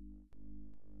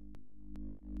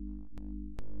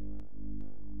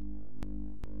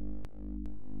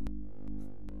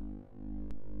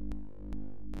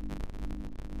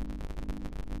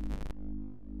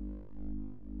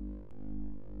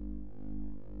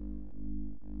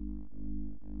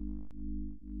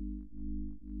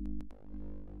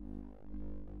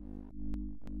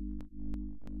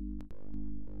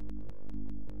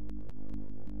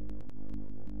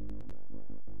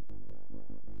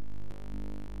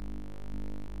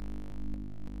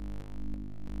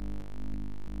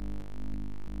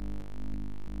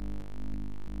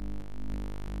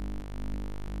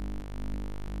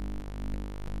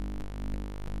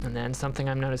 And then something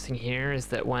I'm noticing here is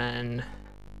that when,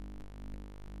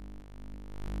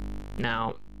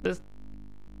 now this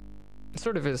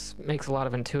sort of makes a lot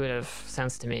of intuitive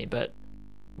sense to me, but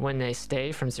when they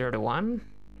stay from 0 to 1,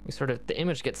 the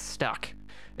image gets stuck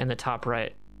in the top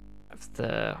right of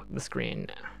the screen.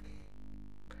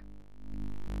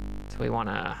 So we want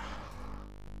to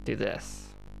do this.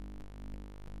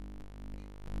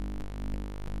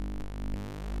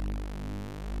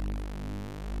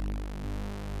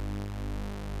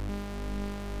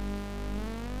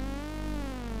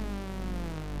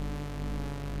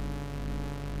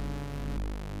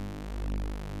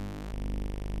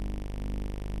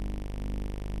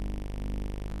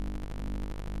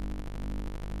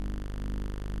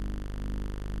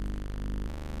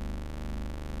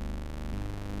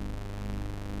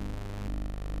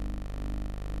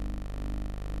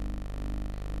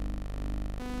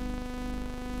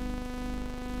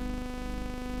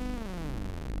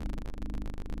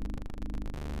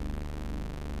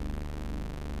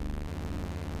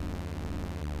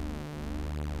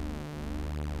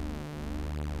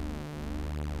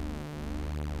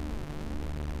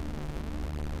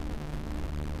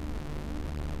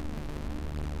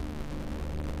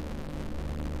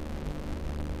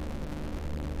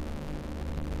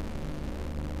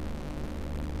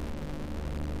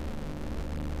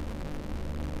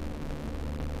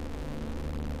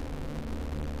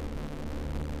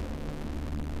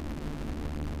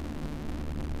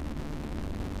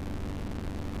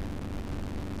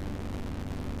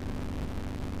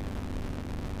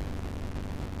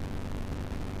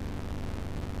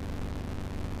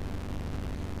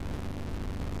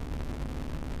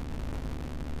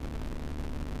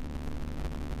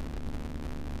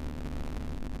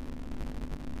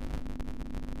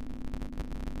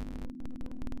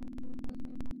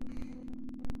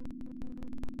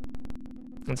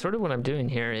 And sort of what I'm doing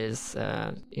here is,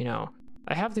 you know,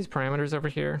 I have these parameters over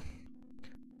here,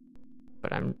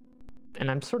 but I'm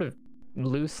sort of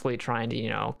loosely trying to, you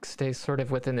know, stay sort of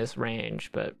within this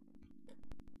range. But,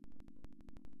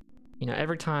 you know,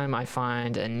 every time I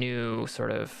find a new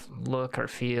sort of look or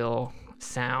feel,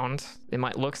 sound, it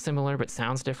might look similar, but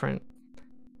sounds different.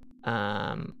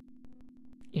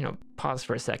 You know, pause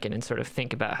for a second and sort of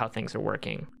think about how things are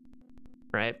working,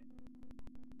 right?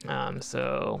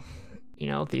 So, you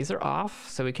know, these are off,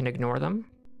 so we can ignore them.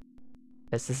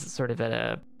 This is sort of at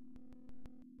a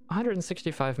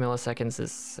 165 milliseconds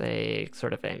is a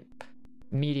sort of a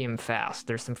medium fast.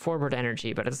 There's some forward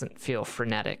energy, but it doesn't feel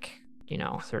frenetic, you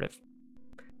know, sort of.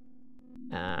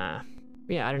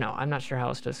 Yeah, I don't know. I'm not sure how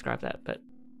else to describe that, but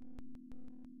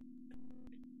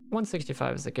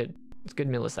 165 is a good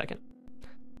millisecond.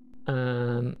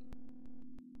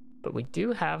 But we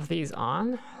do have these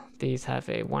on. These have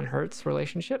a 1 Hertz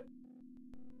relationship.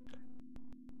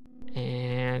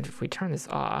 And if we turn this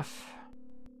off,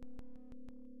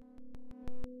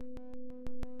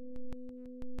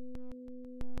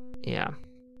 yeah.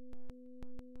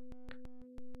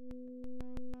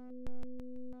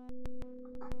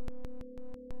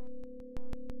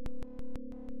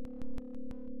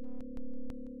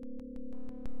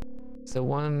 So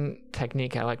one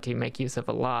technique I like to make use of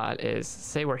a lot is,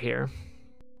 say we're here,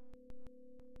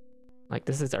 like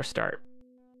this is our start,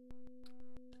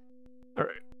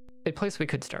 or a place we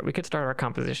could start. We could start our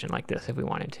composition like this if we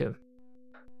wanted to.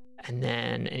 And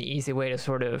then an easy way to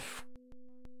sort of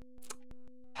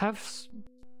have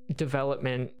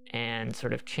development and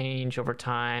sort of change over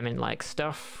time and like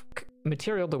stuff,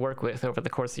 material to work with over the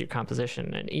course of your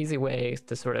composition. An easy way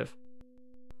to sort of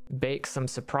bake some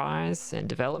surprise and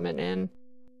development in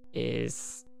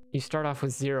is you start off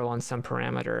with 0 on some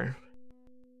parameter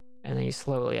and then you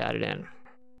slowly add it in.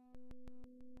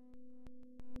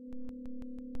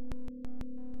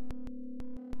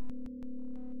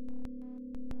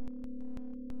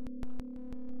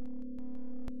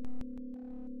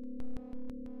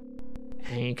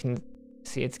 And you can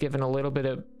see it's given a little bit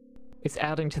of, it's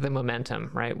adding to the momentum,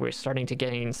 right? We're starting to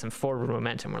gain some forward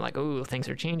momentum. We're like, ooh, things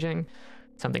are changing.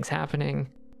 Something's happening.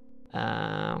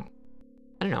 I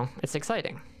don't know. It's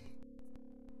exciting.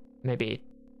 Maybe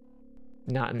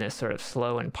not in this sort of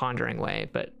slow and pondering way,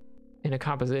 but in a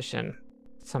composition,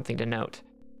 something to note.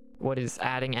 What is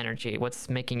adding energy? What's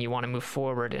making you want to move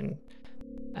forward? And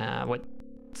what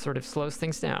sort of slows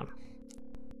things down,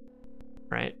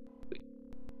 right?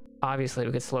 Obviously,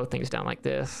 we could slow things down like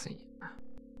this.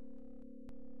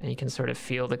 And you can sort of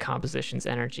feel the composition's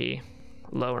energy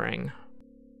lowering.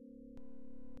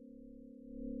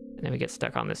 And then we get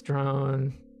stuck on this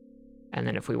drone. And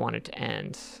then if we wanted to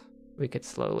end, we could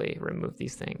slowly remove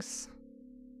these things.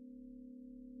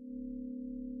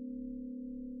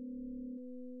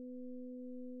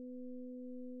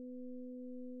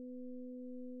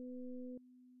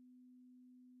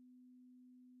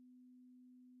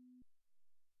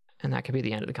 And that could be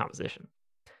the end of the composition.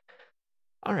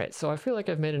 All right, so I feel like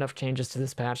I've made enough changes to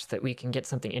this patch that we can get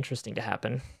something interesting to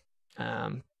happen.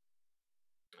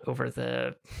 over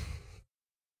the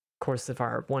course of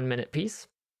our 1 minute piece.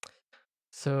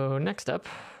 So next up,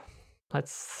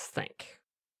 let's think.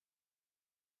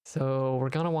 So we're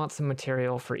going to want some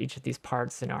material for each of these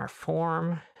parts in our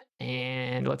form,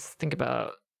 and let's think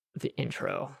about the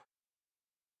intro.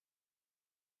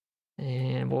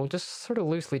 And we'll just sort of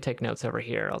loosely take notes over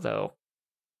here, although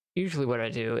usually what I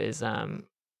do is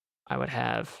I would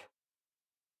have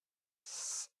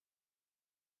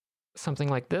something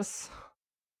like this.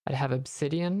 I'd have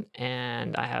Obsidian,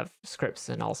 and I have scripts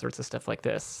and all sorts of stuff like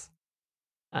this.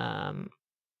 And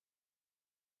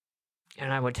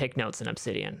I would take notes in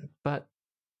Obsidian, but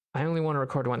I only want to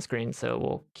record one screen, so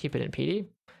we'll keep it in PD.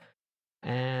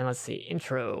 And let's see,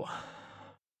 intro.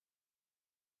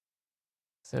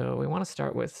 So we want to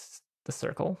start with the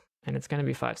circle, and it's going to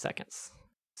be 5 seconds.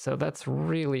 So that's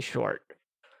really short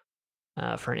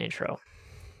for an intro.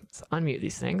 Let's unmute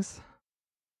these things.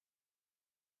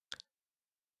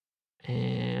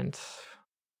 And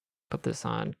put this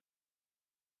on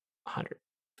 100.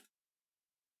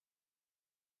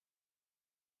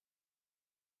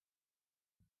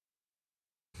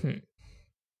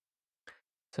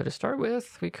 So to start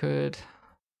with, we could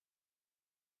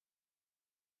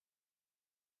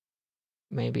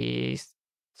maybe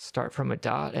start from a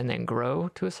dot and then grow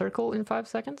to a circle in 5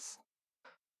 seconds.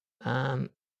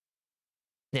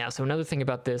 Yeah, so another thing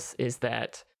about this is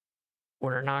that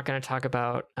we're not going to talk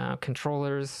about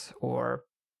controllers or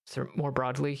sort of more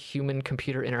broadly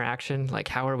human-computer interaction. Like,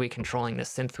 how are we controlling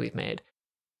this synth we've made?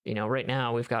 You know, right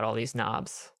now we've got all these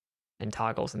knobs and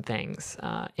toggles and things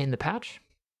in the patch.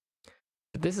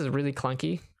 But this is really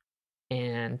clunky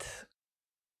and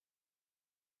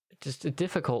just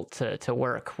difficult to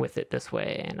work with it this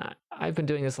way. And I've been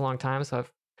doing this a long time, so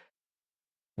I've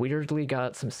weirdly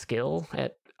got some skill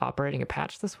at operating a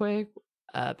patch this way.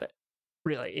 But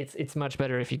really, it's much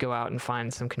better if you go out and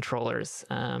find some controllers.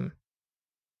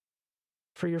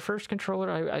 For your first controller,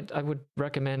 I would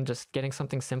recommend just getting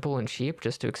something simple and cheap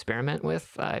just to experiment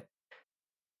with. I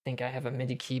think I have a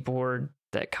MIDI keyboard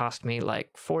that cost me like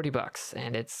 $40,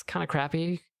 and it's kind of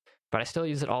crappy, but I still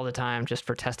use it all the time just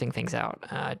for testing things out.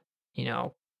 You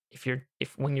know, if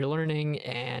when you're learning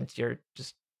and you're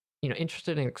just, you know,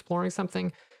 interested in exploring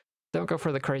something, don't go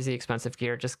for the crazy expensive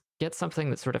gear. Just get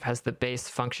something that sort of has the base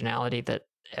functionality that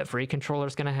every controller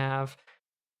is going to have,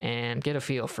 and get a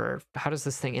feel for how does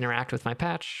this thing interact with my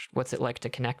patch? What's it like to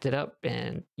connect it up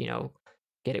and, you know,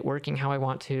 get it working how I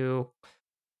want to?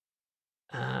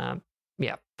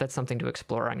 Yeah, that's something to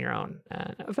explore on your own.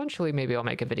 Eventually, maybe I'll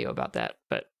make a video about that.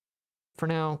 But for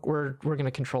now, we're going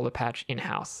to control the patch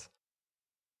in-house.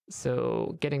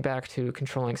 So getting back to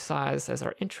controlling size as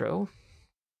our intro,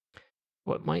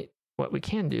 what we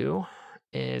can do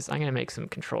is I'm going to make some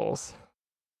controls.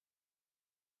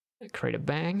 Create a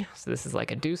bang. So this is like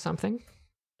a do something.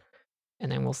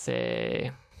 And then we'll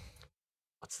say,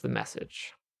 what's the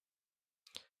message?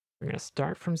 We're going to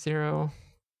start from 0,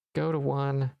 go to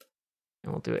 1,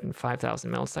 and we'll do it in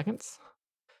 5,000 milliseconds.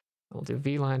 We'll do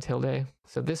vline tilde.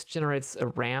 So this generates a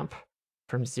ramp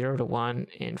from 0 to 1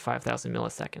 in 5,000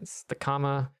 milliseconds. The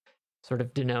comma sort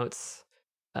of denotes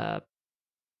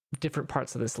different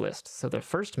parts of this list. So the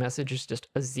first message is just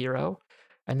a 0,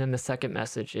 and then the second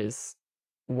message is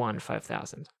 1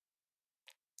 5,000.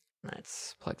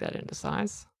 Let's plug that into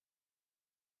size.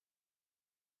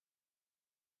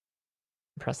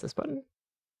 Press this button.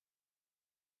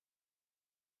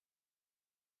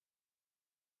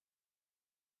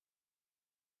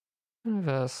 Kind of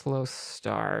a slow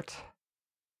start.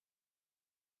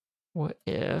 What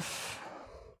if...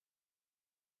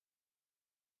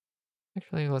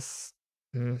 Actually, let's...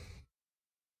 Okay.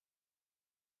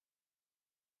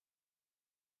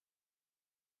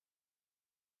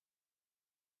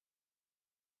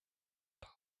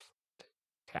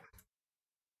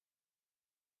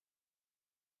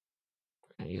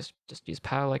 Just use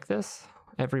POW like this.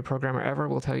 Every programmer ever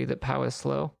will tell you that POW is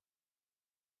slow.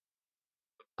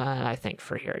 I think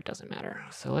for here it doesn't matter.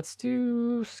 So let's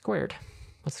do squared.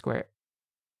 Let's square it.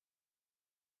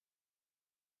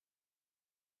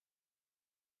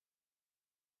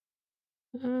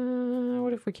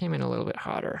 What if we came in a little bit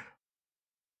hotter?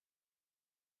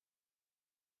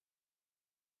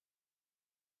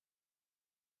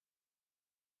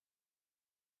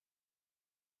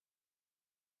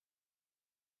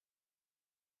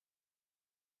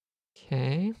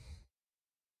 Okay.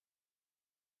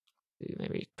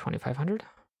 Maybe 2,500.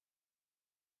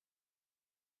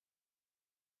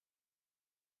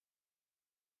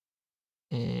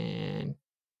 And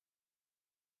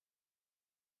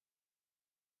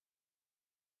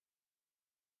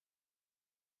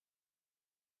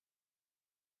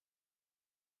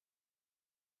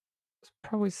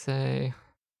probably say,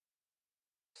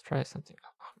 let's try something.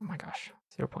 Oh my gosh,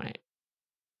 0.8.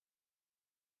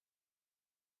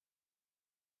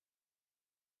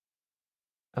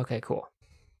 Okay, cool.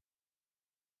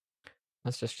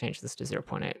 Let's just change this to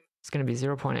 0.8. It's going to be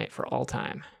 0.8 for all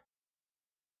time.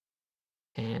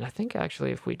 And I think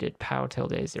actually if we did pow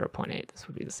tilde 0.8, this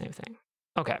would be the same thing.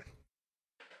 Okay.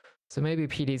 So maybe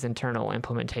PD's internal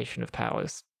implementation of pow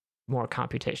is more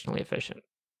computationally efficient.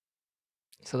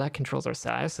 So that controls our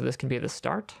size. So this can be the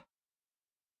start.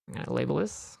 I'm going to label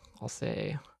this. I'll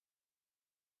say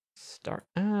start.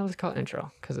 Let's call it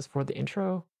intro because it's for the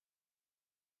intro.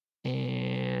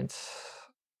 And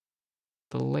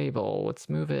the label, let's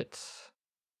move it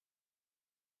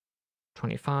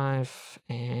 25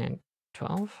 and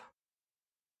 12,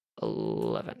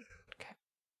 11. Okay,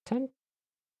 10,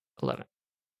 11.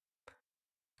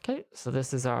 Okay, so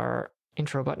this is our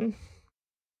intro button.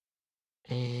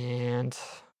 And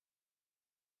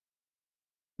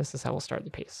this is how we'll start the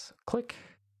piece. Click.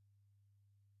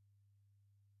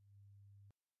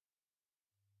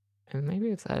 And maybe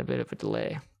it's at a bit of a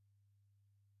delay.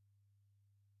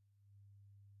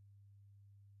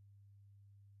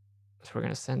 So we're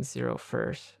going to send 0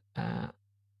 first.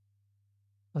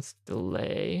 Let's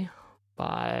delay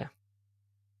by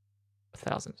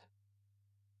 1,000.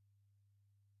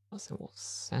 So we'll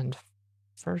send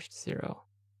first 0.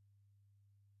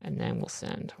 And then we'll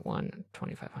send 1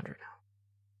 2500.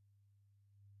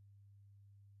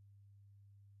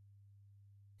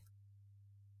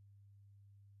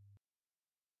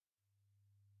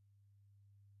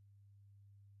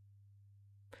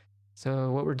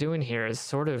 So what we're doing here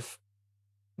is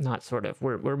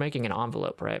we're making an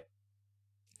envelope, right?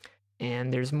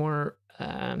 And there's more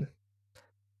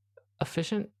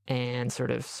efficient and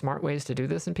sort of smart ways to do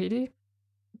this in PD.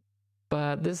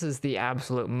 But this is the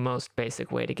absolute most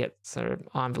basic way to get sort of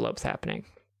envelopes happening.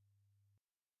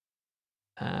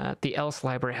 The else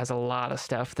library has a lot of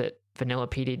stuff that vanilla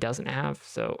PD doesn't have,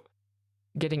 so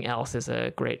getting else is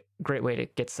a great way to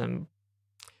get some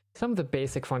of the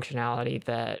basic functionality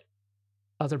that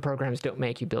other programs don't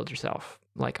make you build yourself,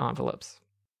 like envelopes.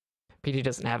 PD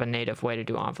doesn't have a native way to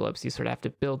do envelopes. You sort of have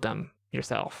to build them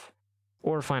yourself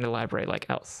or find a library like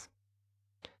else.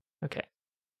 Okay.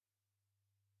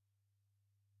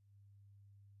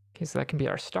 Okay, so that can be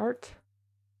our start.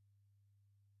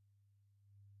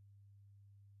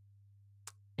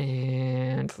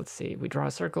 And let's see, we draw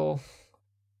a circle,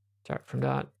 start from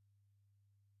dot,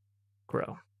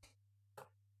 grow.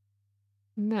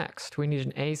 Next, we need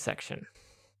an A section.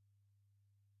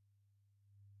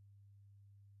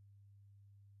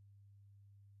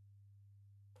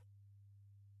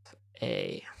 So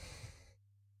A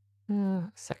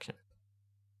section.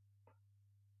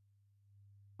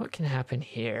 What can happen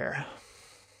here?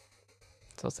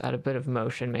 So let's add a bit of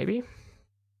motion, maybe.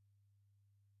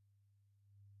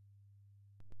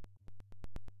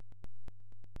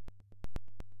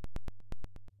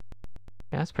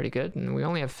 Yeah, that's pretty good. And we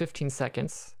only have 15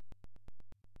 seconds.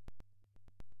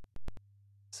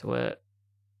 So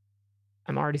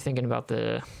I'm already thinking about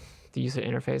the user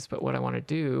interface, but what I want to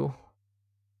do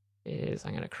is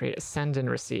I'm going to create a send and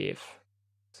receive.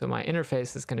 So my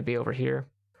interface is going to be over here.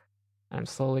 I'm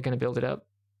slowly going to build it up.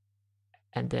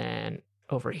 And then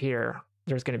over here,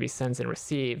 there's going to be sends and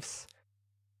receives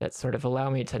that sort of allow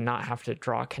me to not have to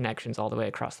draw connections all the way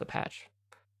across the patch.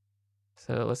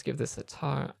 So let's give this a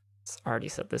talk. Let's already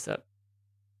set this up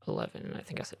 11, and I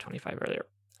think I said 25 earlier.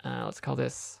 Let's call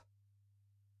this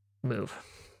move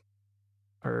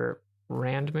or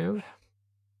rand move.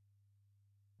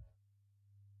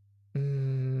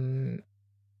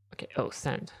 Okay,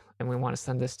 send. And we want to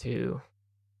send this to,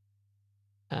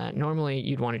 normally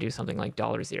you'd want to do something like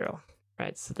 $0,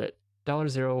 right? So that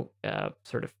 $0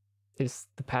 sort of is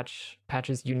the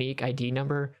patch's unique ID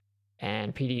number,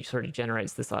 and PD sort of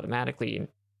generates this automatically and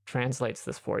translates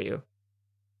this for you.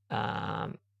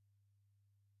 And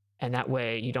that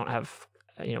way you don't have,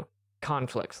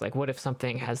 conflicts. Like what if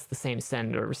something has the same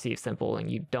send or receive symbol and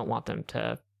you don't want them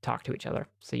to talk to each other?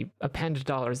 So you append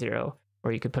 $0,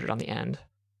 or you could put it on the end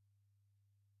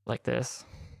like this.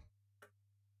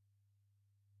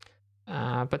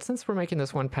 But since we're making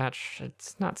this one patch,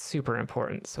 it's not super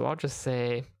important. So I'll just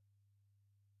say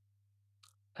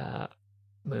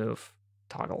move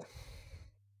toggle.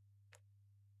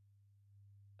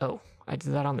 Oh, I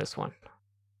did that on this one.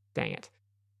 Dang it.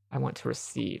 I want to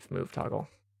receive move toggle.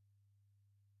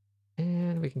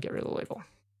 And we can get rid of the label.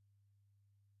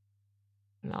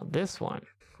 Now this one,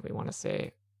 we want to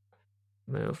say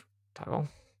move toggle,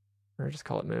 or just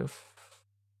call it move.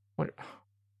 What?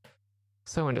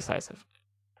 So indecisive.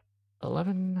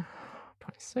 11,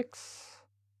 26.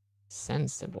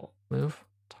 Send symbol. Move.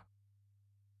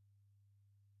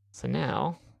 So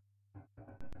now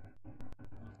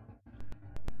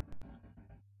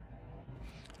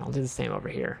I'll do the same over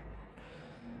here.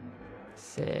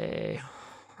 Say,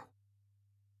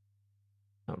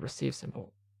 oh, receive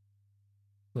symbol.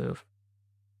 Move.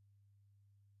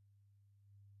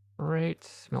 Rate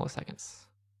milliseconds.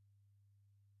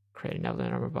 Create another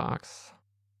number box.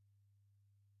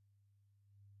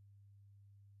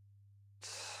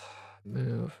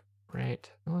 Move rate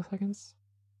milliseconds.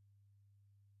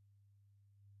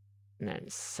 And then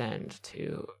send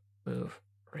to move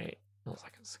rate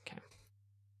milliseconds. Okay.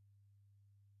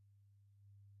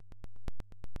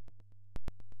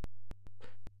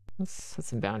 Let's set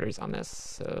some boundaries on this.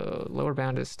 So lower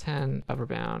bound is 10, upper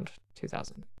bound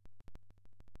 2000.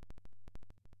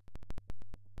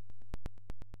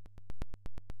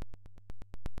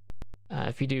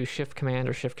 If you do Shift Command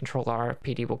or Shift Control R,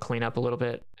 PD will clean up a little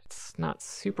bit. It's not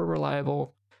super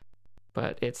reliable,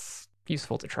 but it's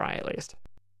useful to try at least.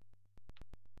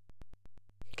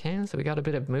 Okay, so we got a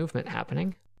bit of movement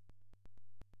happening.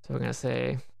 So we're going to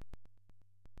say,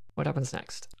 what happens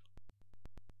next?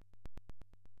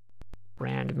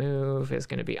 Rand move is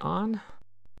going to be on.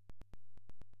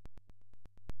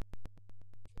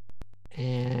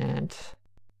 And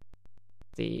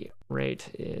the rate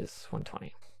is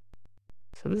 120.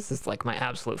 So this is like my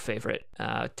absolute favorite.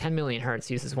 10 million hertz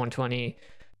uses 120.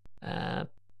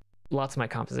 Lots of my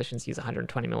compositions use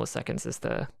 120 milliseconds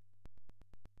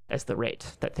as the rate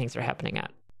that things are happening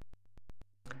at.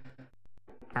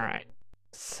 All right,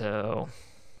 so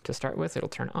to start with, it'll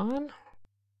turn on.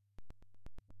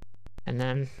 And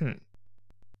then,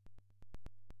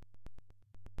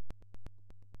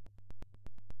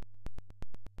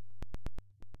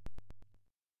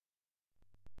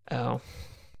 oh.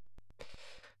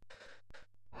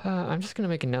 I'm just going to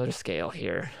make another scale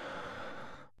here.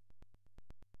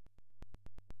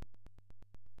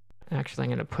 Actually, I'm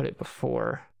going to put it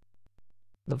before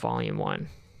the volume one.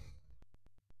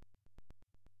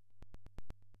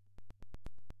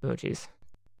 Oh, geez.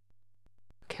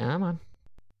 Come on.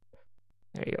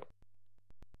 There you go.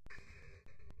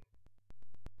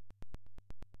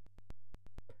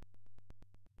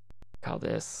 Call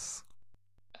this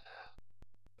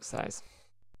size.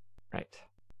 Right.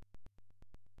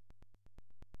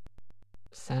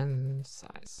 Send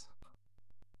size.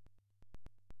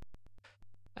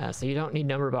 So you don't need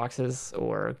number boxes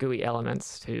or GUI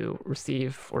elements to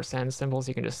receive or send symbols.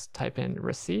 You can just type in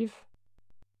receive,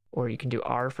 or you can do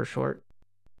R for short,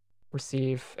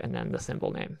 receive, and then the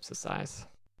symbol name, so size.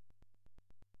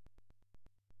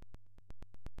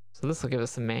 So this will give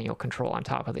us some manual control on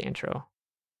top of the intro.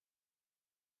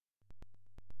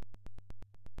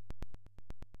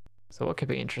 So what could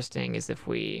be interesting is if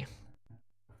we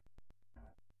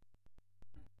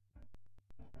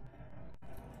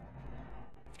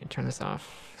can turn this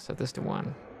off, set this to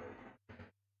 1.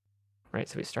 Right,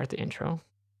 so we start the intro.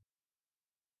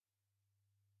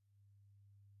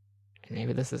 And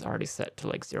maybe this is already set to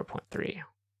like 0.3.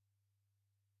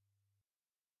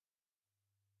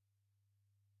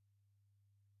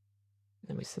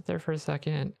 Then we sit there for a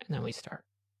second, and then we start.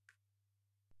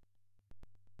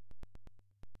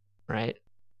 Right?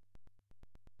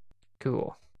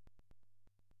 Cool.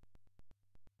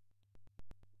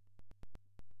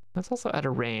 Let's also add a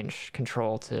range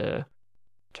control to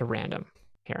random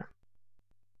here.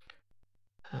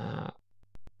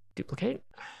 Duplicate.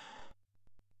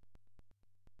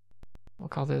 We'll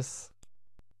call this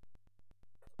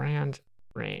rand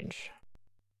range.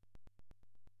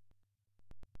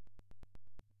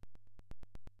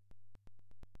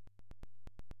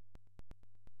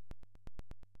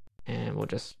 And we'll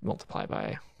just multiply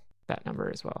by that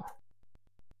number as well.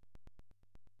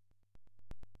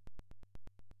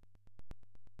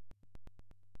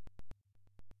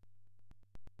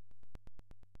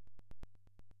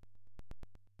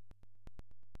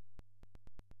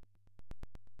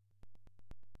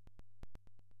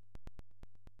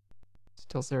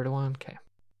 Still 0 to 1, okay.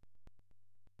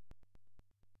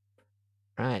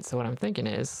 All right, so what I'm thinking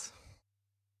is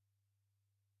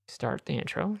start the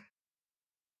intro.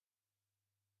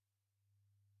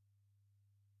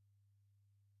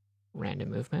 Random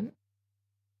movement.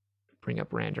 Bring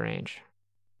up rand range.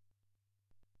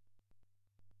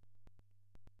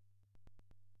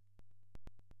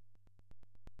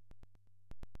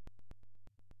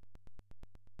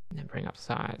 And then bring up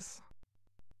size.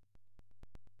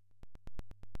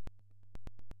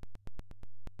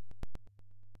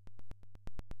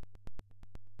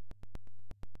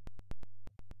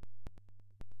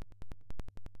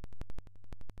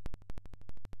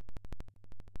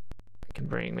 can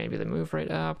bring maybe the move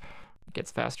rate up. It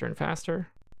gets faster and faster.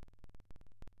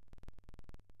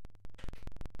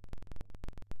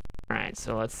 All right,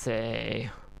 so let's say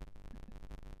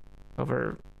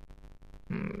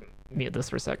mute this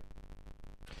for a sec.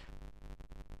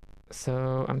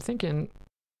 So I'm thinking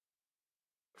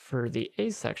for the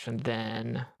A section,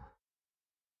 then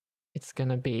it's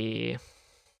gonna be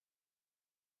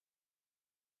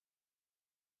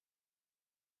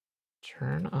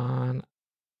turn on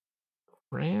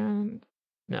rand.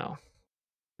 No,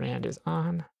 rand is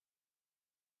on.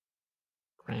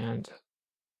 Rand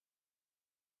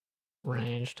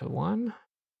range to 1.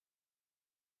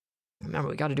 Remember,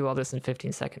 we got to do all this in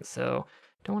 15 seconds, so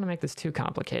don't want to make this too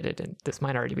complicated, and this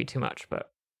might already be too much,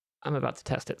 but I'm about to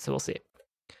test it, so we'll see.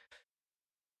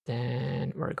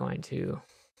 Then we're going to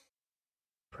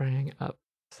bring up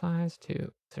size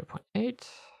to 0.8.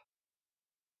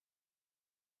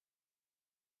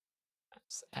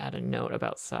 Let's add a note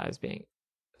about size being,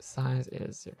 size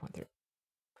is 0.3.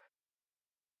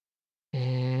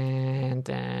 And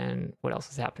then what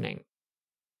else is happening?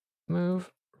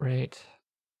 Move rate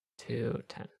to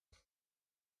 10.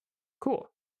 Cool.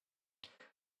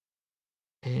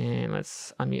 And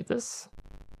let's unmute this.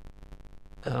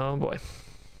 Oh boy.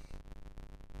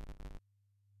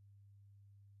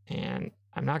 And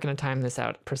I'm not going to time this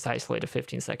out precisely to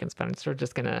 15 seconds, but I'm sort of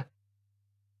just going to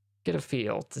get a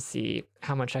feel to see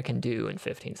how much I can do in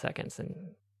 15 seconds. And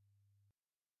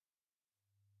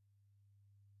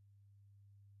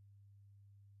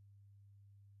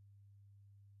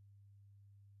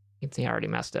you can see I already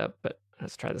messed up, but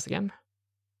let's try this again.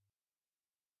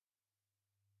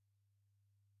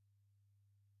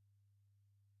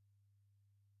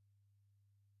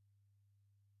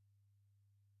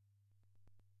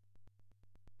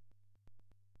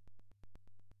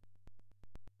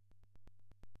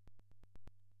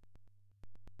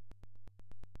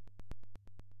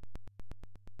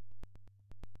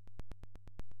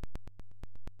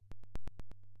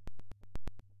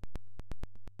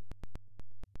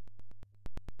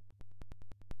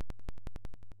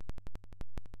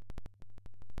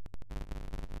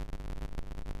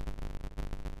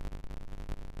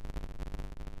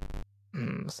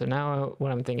 So now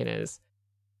what I'm thinking is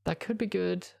that could be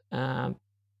good, but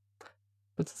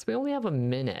since we only have a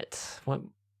minute, what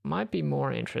might be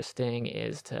more interesting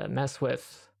is to mess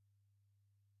with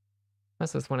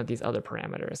one of these other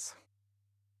parameters.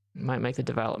 It might make the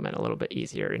development a little bit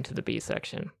easier into the B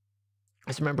section.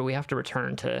 Just remember, we have to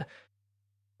return to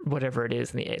whatever it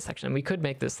is in the A section. And we could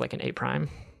make this like an A prime,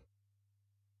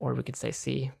 or we could say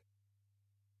C.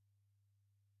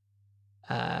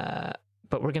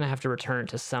 But we're going to have to return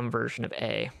to some version of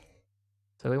A.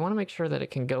 So we want to make sure that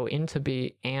it can go into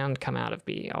B and come out of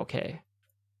B. Okay.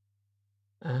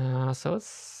 So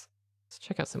let's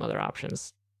check out some other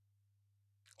options.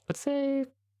 Let's say,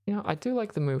 I do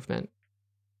like the movement.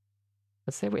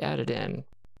 Let's say we add it in,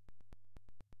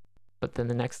 but then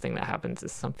the next thing that happens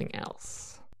is something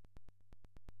else.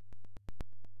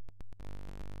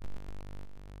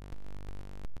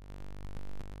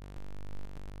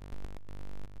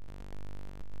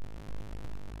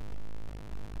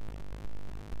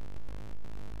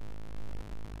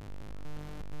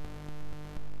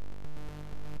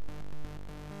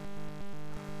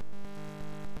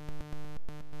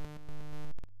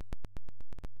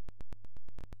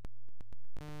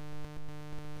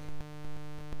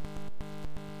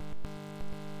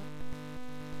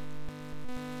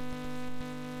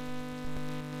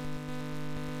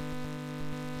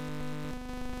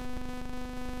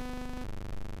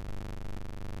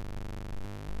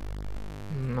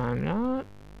 I'm not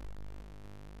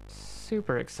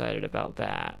super excited about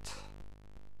that.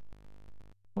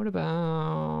 What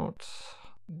about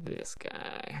this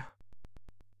guy?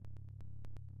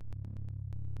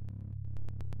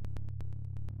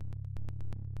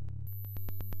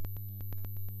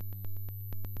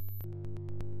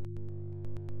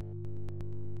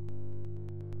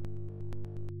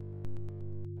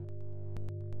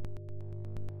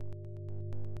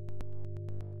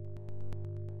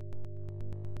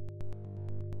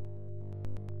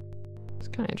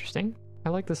 Kind of interesting. I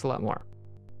like this a lot more.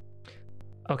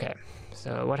 Okay,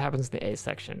 so what happens in the A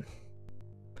section?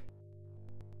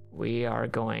 We are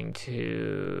going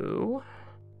to...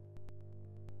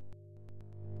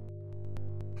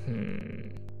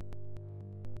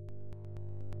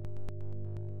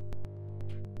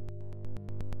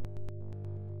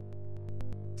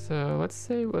 So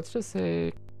let's just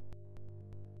say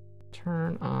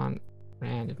turn on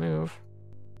random move,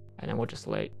 and then we'll just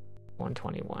wait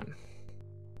 121.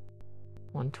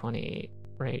 120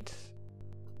 rate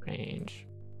range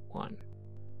 1.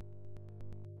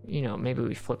 you know, maybe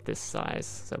we flip this size,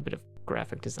 so a bit of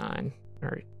graphic design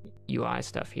or UI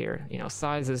stuff here. You know,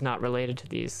 size is not related to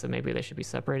these, so maybe they should be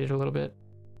separated a little bit.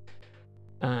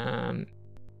 Right.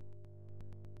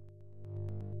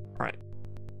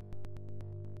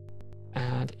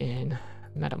 Add in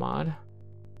metamod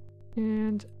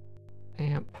and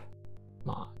amp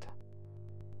mod.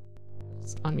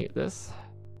 Let's unmute this.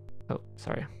 Oh,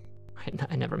 sorry.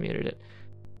 I never muted it.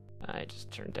 I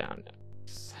just turned down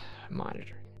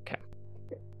monitoring. Okay.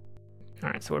 All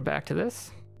right, so we're back to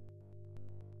this.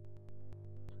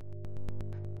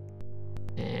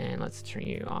 And let's turn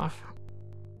you off.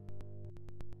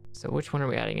 So which one are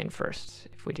we adding in first?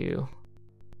 If we do...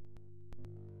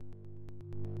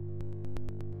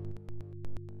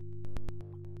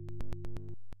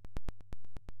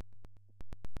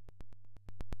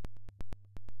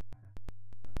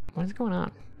 What is going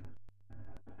on?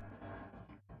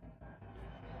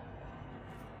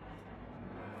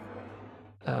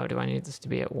 Oh, do I need this to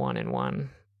be at 1 and 1?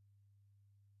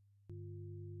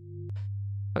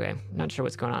 Okay, not sure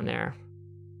what's going on there.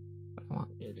 But I want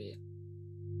it to be...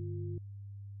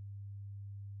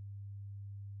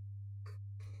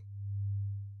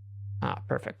 Ah,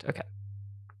 perfect, okay.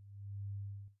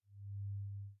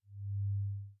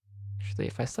 Actually,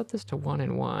 if I set this to 1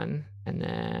 and 1, and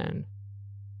then...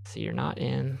 See, you're not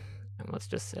in, and let's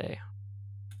just say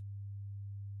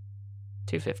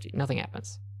 250, nothing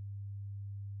happens.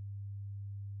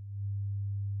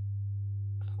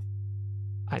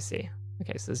 I see.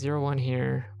 Okay, so 0, 1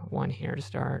 here, 1 here to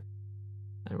start,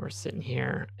 and we're sitting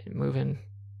here and moving.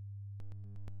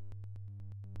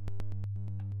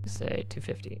 Say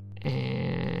 250,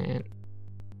 and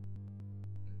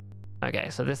okay,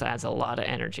 so this adds a lot of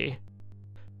energy.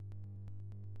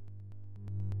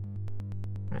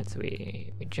 All right, so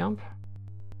we jump.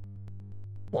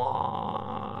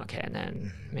 Whoa, okay, and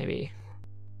then maybe...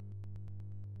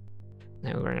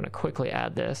 Then we're gonna quickly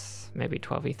add this, maybe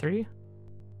 12v3.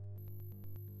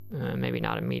 Maybe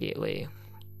not immediately.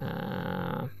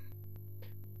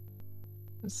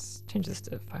 Let's change this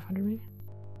to 500 maybe.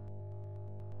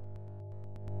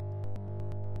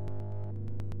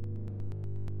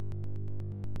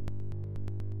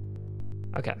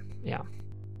 Okay, yeah.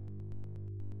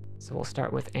 So we'll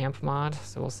start with amp mod.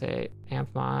 So we'll say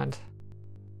amp mod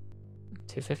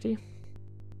 250.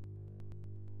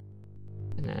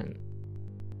 And then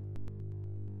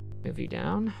move you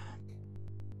down.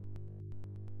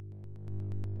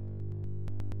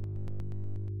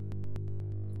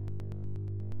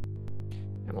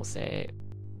 And we'll say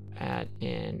add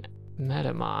in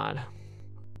metamod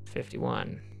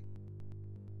 51.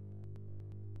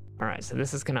 All right, so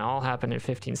this is gonna all happen in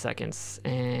 15 seconds,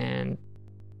 and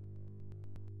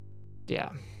yeah.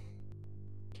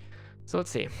 So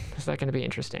let's see, is that gonna be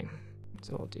interesting?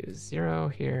 So we'll do 0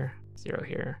 here, 0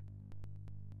 here,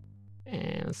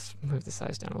 and let's move the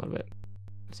size down a little bit,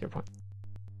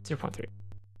 0.3.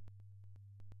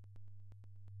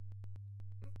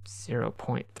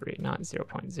 0.3, not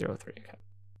 0.03, okay.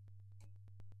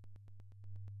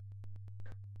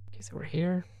 Okay, so we're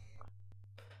here,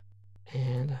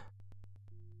 and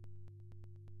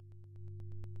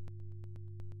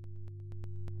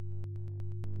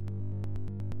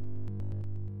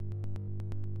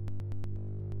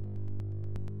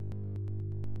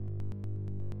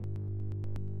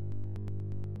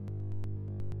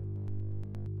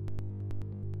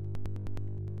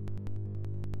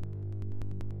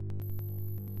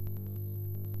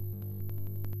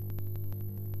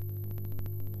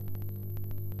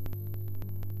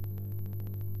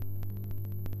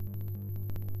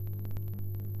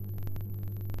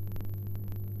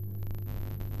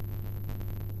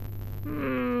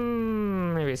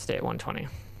maybe stay at 120.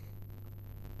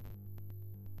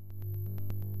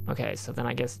 Okay, so then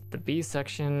I guess the B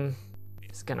section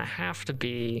is gonna have to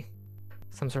be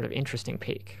some sort of interesting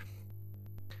peak.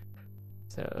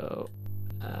 So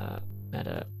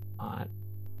meta mod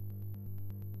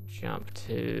jump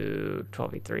to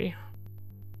 12v3.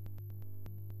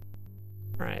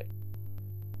 All right.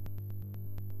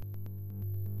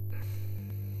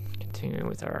 Continuing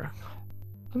with our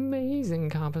amazing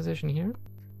composition here.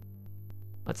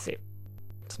 Let's see.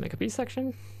 Let's make a B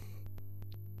section.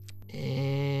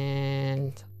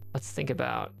 And let's think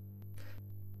about...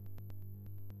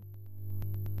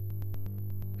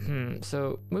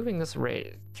 So moving this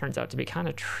rate turns out to be kind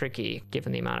of tricky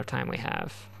given the amount of time we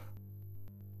have.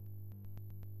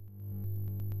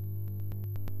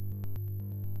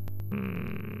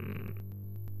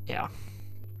 Yeah.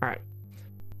 All right.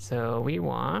 So we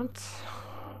want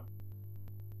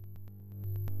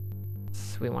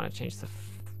to change the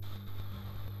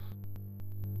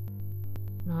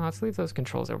Let's leave those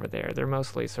controls over there. They're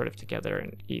mostly sort of together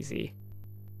and easy.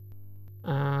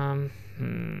 Let's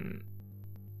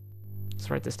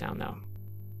write this down though.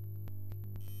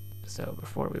 So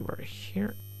before we were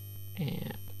here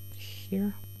and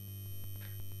here,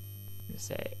 I'm gonna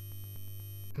say,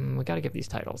 we gotta give these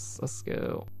titles. Let's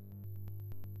go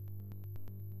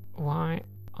Y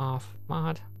off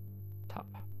mod top.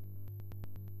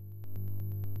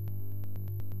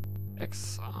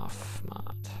 X off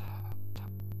mod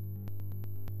top.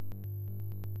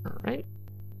 All right.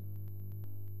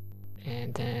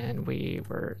 And then we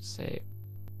were say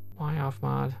Y off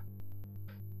mod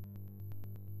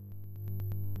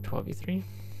 12v3.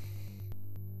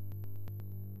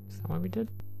 Is that what we did?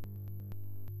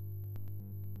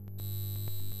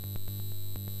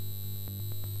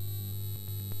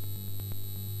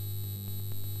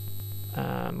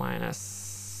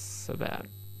 Minus about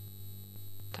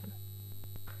 10.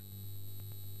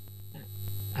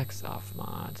 X off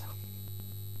mod.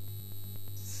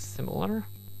 Similar.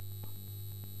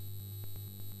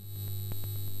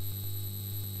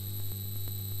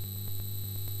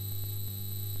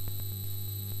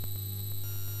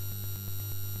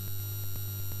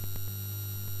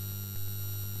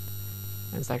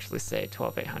 Let's actually say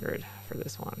 12800 for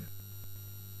this one.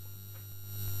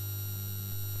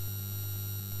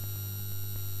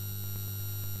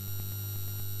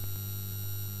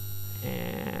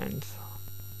 And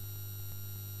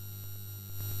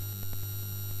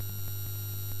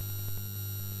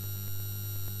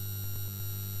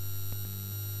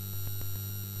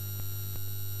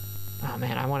oh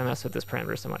man, I want to mess with this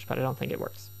parameter so much, but I don't think it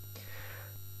works.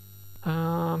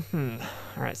 All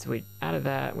right, so we added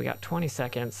that. We got 20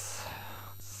 seconds.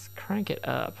 Let's crank it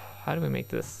up. How do we make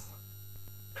this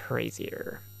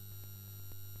crazier?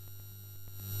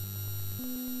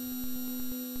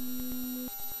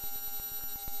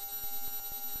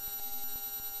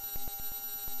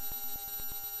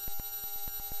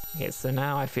 Okay, so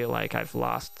now I feel like I've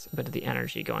lost a bit of the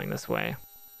energy going this way.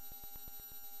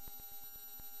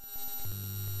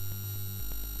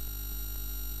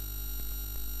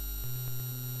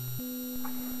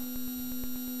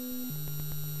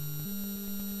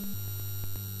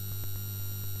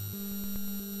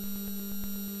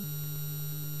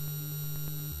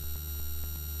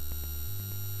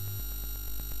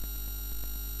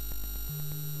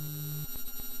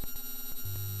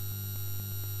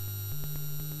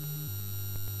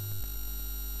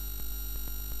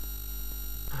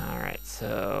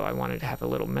 So I wanted to have a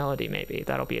little melody maybe.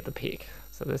 That'll be at the peak.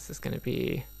 So this is going to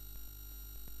be...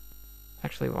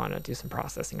 Actually, we want to do some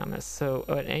processing on this. So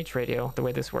an H radio, the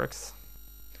way this works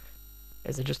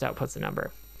is it just outputs a number.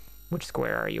 Which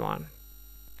square are you on?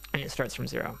 And it starts from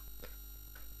 0.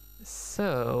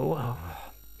 So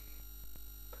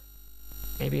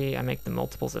maybe I make the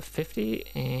multiples of 50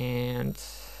 and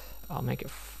I'll make it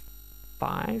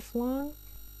 5 long.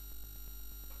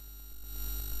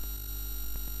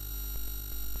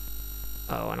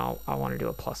 Oh, and I want to do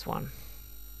a +1,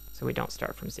 so we don't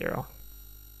start from 0.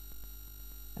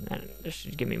 And then this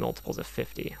should give me multiples of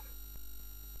 50.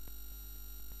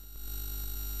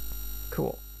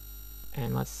 Cool.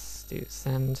 And let's do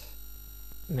send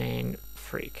main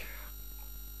freak.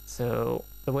 So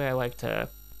the way I like to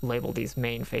label these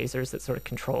main phasers that sort of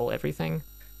control everything,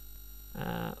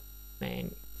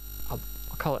 main, I'll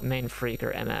call it main freak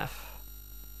or MF.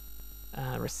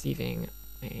 Receiving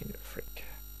main freak.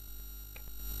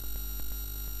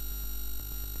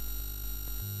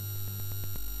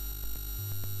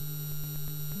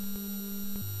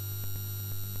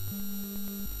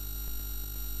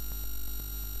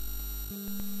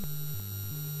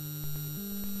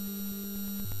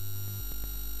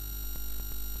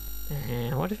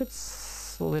 And what if it's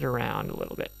slid around a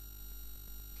little bit?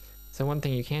 So one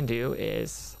thing you can do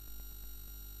is,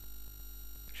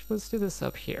 actually let's do this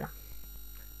up here.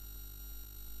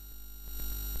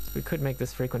 So we could make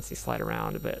this frequency slide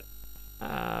around a bit.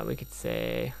 We could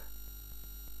say,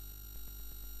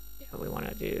 yeah, we want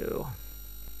to do,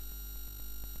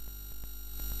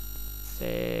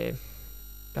 say,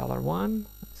 $1.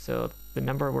 So the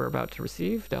number we're about to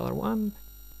receive, $1.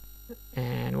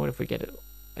 And what if we get it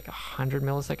like 100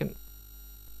 millisecond?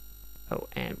 Oh,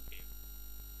 and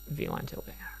V-line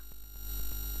tilde.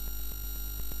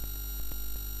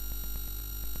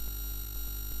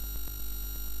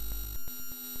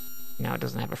 Now it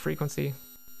doesn't have a frequency.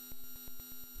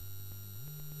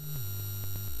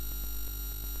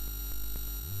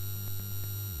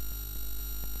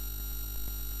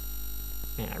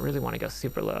 Man, I really want to go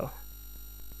super low.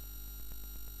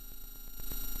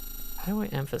 How do I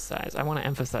emphasize? I want to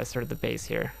emphasize sort of the bass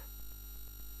here.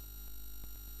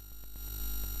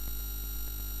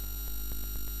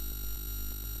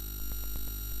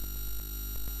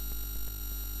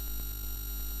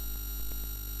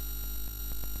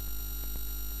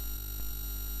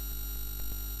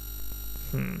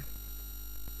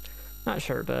 Not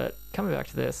sure, but coming back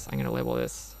to this, I'm going to label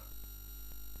this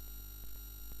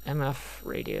MF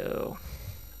radio.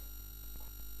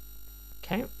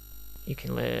 Okay, you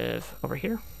can live over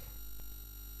here.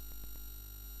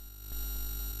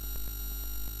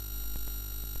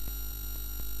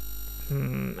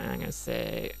 I'm going to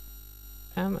say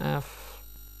MF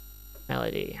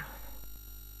melody.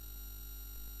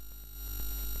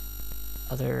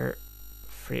 Other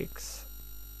freaks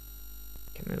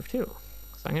can move too.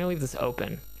 So I'm going to leave this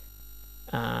open.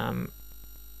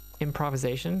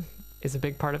 Improvisation is a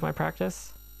big part of my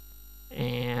practice,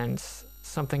 and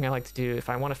something I like to do if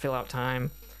I want to fill out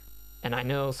time and I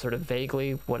know sort of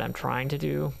vaguely what I'm trying to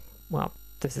do. Well,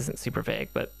 this isn't super vague,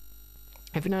 but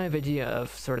if I have an idea of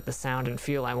sort of the sound and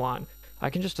feel I want, I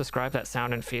can just describe that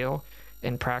sound and feel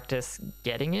and practice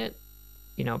getting it,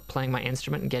 you know, playing my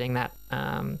instrument and getting that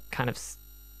kind of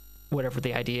whatever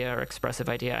the idea or expressive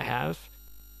idea I have,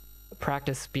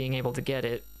 practice being able to get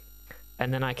it,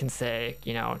 and then I can say,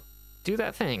 you know, do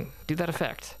that thing, do that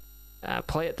effect,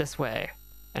 play it this way.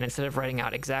 And instead of writing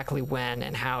out exactly when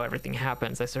and how everything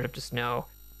happens, I sort of just know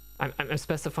I'm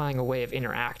specifying a way of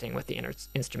interacting with the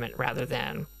instrument rather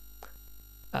than,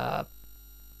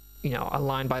 you know, a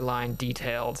line by line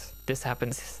detailed, this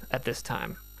happens at this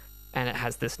time and it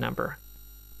has this number.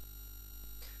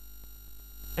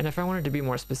 And if I wanted to be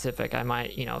more specific, I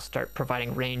might, you know, start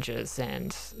providing ranges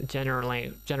and general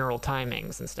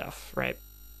timings and stuff, right?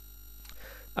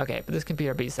 Okay, but this can be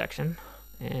our B section.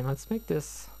 And let's make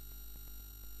this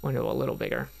window a little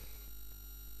bigger.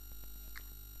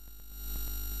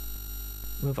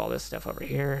 Move all this stuff over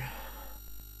here.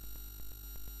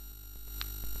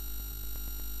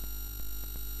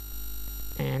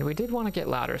 And we did want to get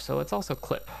louder, so let's also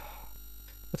clip.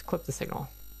 Let's clip the signal.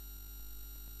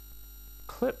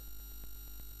 Clip.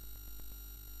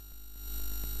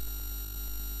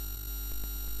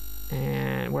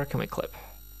 And where can we clip?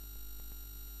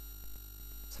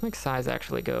 Let's make size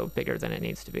actually go bigger than it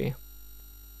needs to be.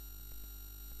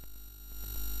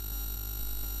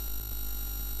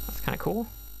 That's kind of cool.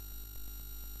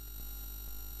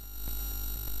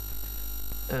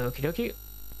 Okie dokie.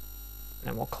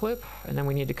 Then we'll clip, and then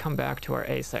we need to come back to our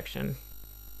A section.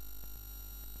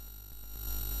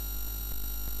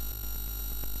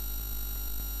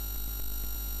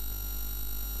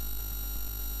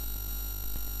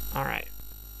 All right.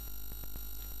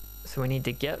 So we need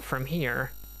to get from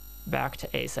here back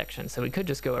to A section. So we could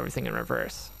just go everything in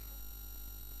reverse.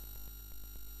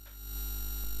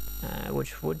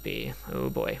 Which would be, oh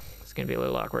boy, it's gonna be a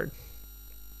little awkward.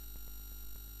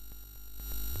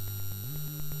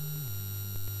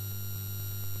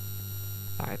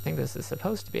 I think this is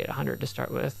supposed to be at 100 to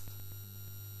start with,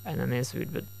 and then this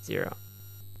would be 0.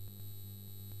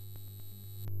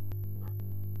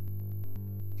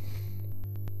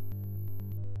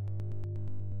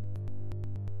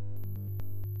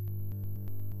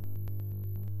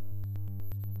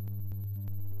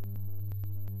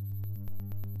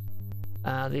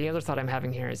 The other thought I'm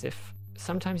having here is if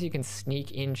sometimes you can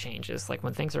sneak in changes, like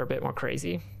when things are a bit more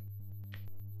crazy.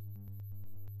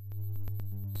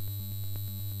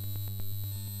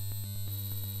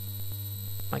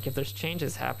 Like if there's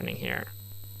changes happening here,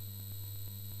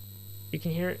 you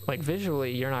can hear, like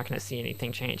visually, you're not going to see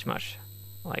anything change much.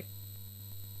 Like,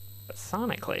 but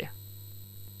sonically.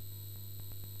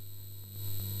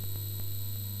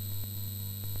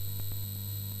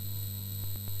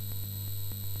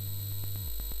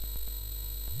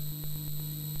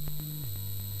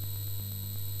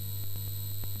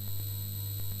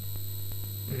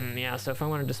 Yeah, so if I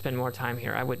wanted to spend more time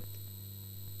here, I would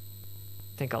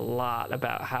think a lot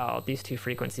about how these two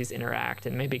frequencies interact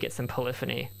and maybe get some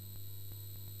polyphony,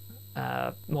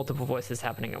 multiple voices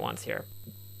happening at once here.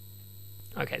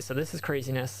 Okay, so this is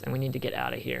craziness and we need to get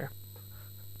out of here.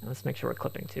 And let's make sure we're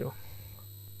clipping too.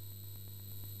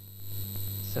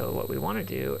 So what we want to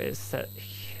do is set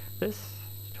this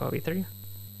to 12E3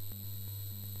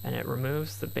 and it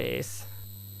removes the bass.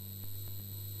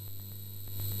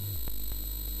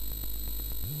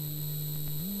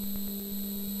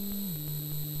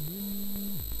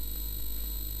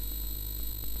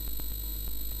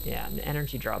 Yeah, and the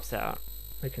energy drops out.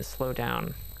 We can slow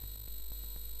down.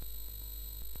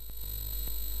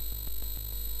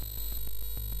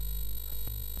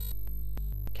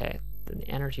 Okay, then the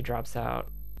energy drops out.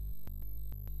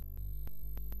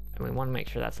 And we want to make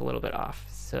sure that's a little bit off.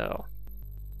 So,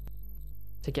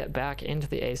 to get back into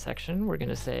the A section, we're going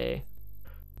to say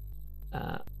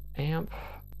amp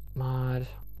mod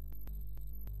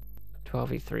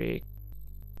 12E3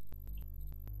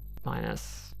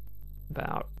 minus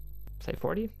about, say,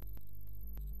 40.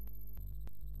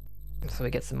 So we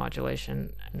get some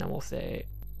modulation, and then we'll say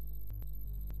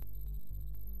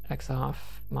x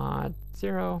off mod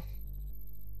 0.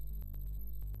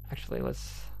 Actually,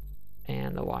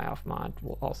 and the y off mod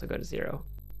will also go to 0.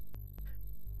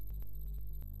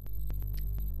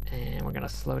 And we're gonna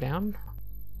slow down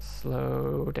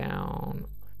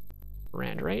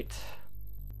rand rate.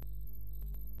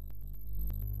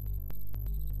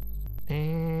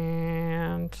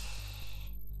 And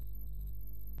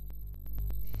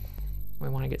we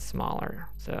want to get smaller,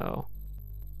 so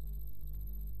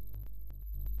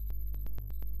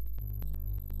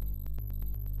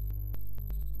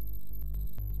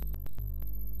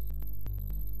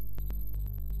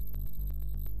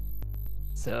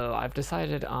I've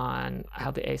decided on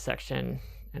how the A section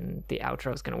and the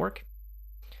outro is going to work.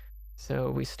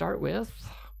 So we start with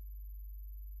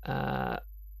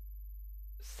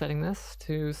setting this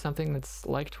to something that's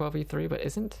like 12e3 but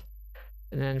isn't.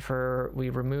 And then we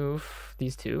remove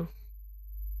these two,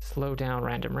 slow down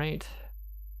random rate,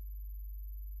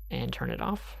 and turn it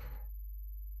off.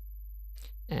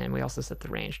 And we also set the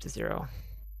range to 0,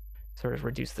 sort of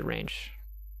reduce the range.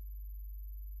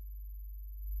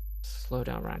 Slow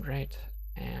down round rate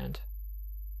and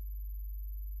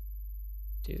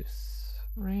reduce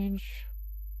range,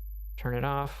 turn it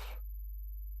off.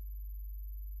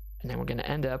 And then we're going to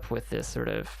end up with this sort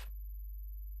of,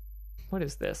 what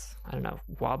is this? I don't know,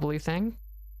 wobbly thing.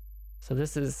 So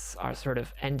this is our sort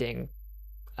of ending,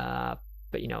 but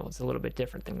you know, it's a little bit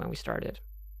different than when we started.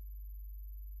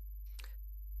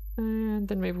 And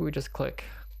then maybe we just click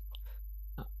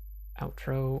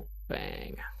outro,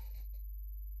 bang.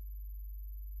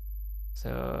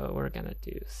 So we're gonna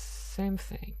do same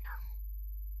thing.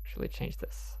 Actually change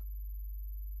this.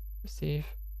 Receive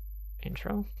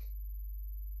intro.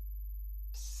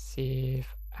 Receive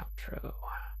outro.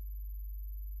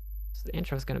 So the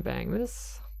intro is gonna bang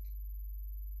this.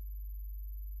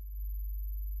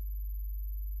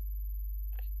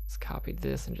 Let's copy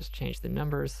this and just change the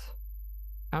numbers.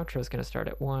 Outro is gonna start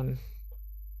at 1,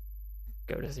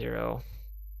 go to 0.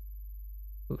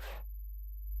 Oof.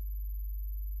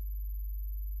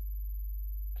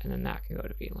 And then that can go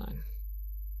to V-line.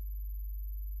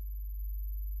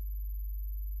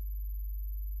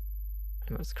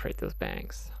 And let's create those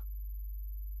bangs.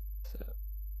 So,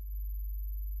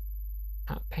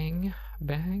 ping,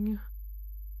 bang,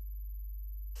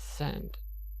 send,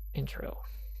 intro,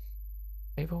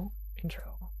 label,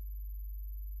 intro.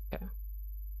 Okay,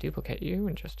 duplicate you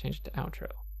and just change it to outro.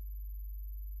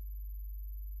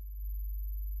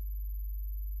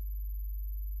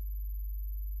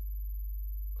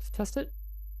 Let's test it.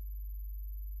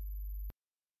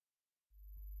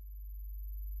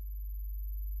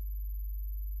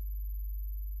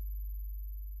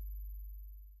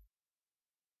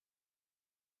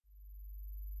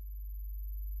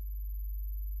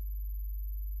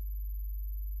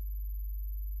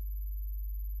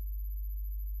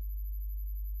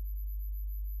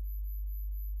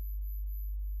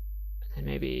 And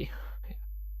maybe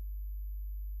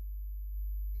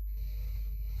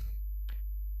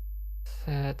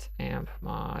set amp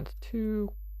mod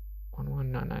to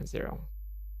 11990.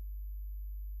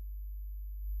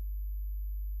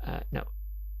 No,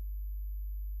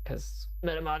 because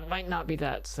metamod might not be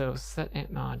that, so set amp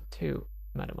mod to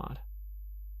metamod.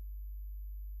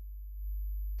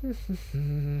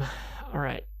 All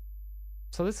right,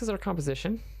 so this is our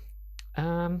composition.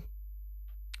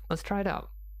 Let's try it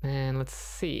out and let's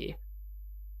see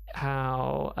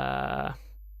how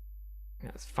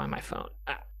let's find my phone.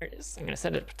 There it is. I'm gonna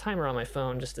set a timer on my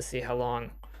phone just to see how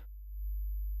long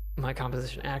my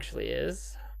composition actually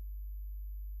is.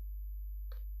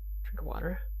 Drink of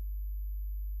water.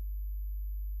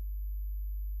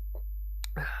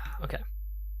 Okay,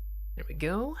 there we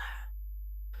go.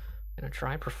 I'm gonna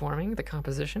try performing the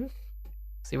composition,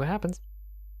 see what happens.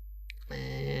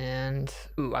 And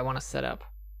ooh, I want to set up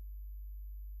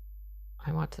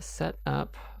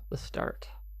the start.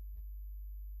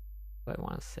 I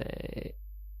want to say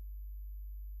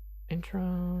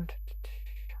intro.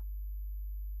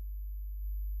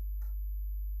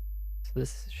 So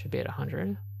this should be at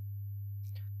 100.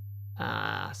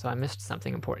 So I missed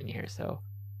something important here. So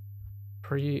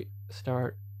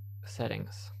pre-start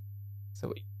settings.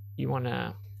 So you want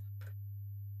to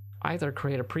either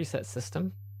create a preset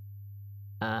system,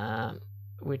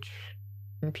 which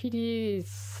in PD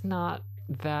is not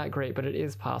that great, but it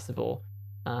is possible.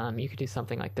 You could do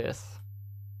something like this.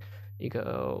 You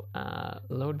go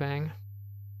load bang.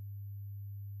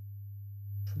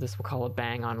 So this will call a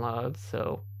bang on load.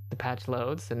 So the patch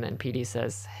loads and then PD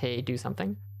says, hey, do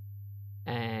something.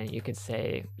 And you could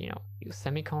say, use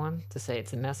semicolon to say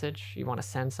it's a message. You want to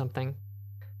send something.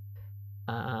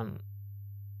 And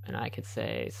I could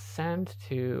say send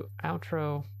to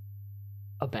outro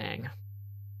a bang.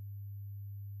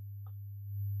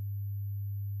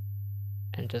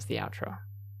 And just the outro.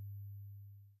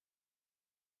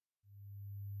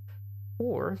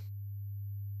 Or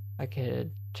I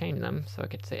could change them. So I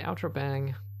could say outro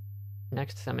bang,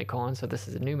 next semicolon. So this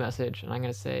is a new message. And I'm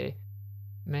going to say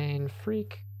main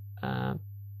freak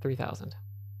 3000.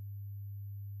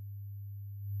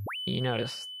 You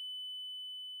notice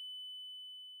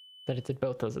that it did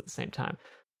both those at the same time.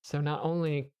 So not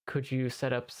only could you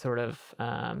set up sort of,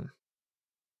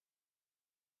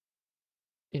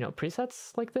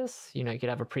 presets like this, you could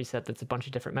have a preset that's a bunch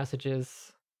of different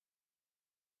messages,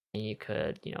 and you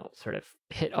could, sort of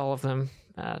hit all of them,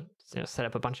 set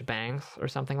up a bunch of bangs or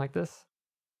something like this.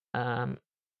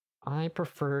 I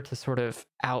prefer to sort of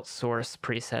outsource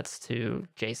presets to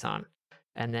JSON,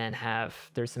 and then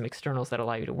there's some externals that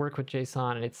allow you to work with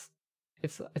JSON, and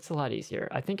it's a lot easier.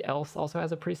 I think Else also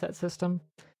has a preset system,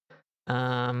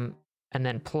 and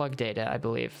then plug data, I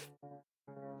believe,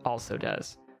 also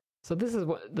does. So this is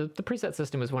what the preset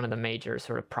system is one of the major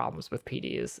sort of problems with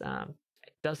PD is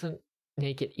it doesn't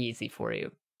make it easy for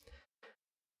you.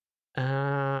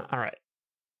 All right.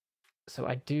 So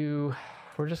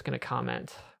we're just going to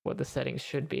comment what the settings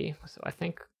should be. So I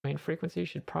think main frequency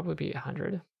should probably be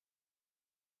 100.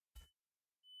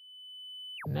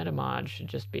 Metamod should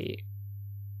just be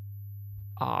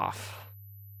off.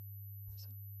 So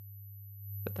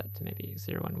put that to maybe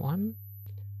 0 and 1,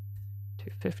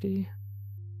 250.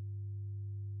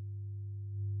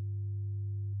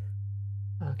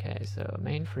 Okay, so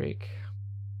main freak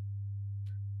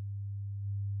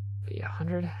be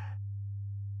 100.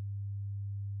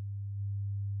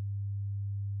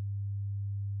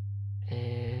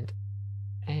 And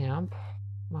amp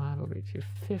mod will be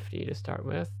 250 to start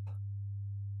with.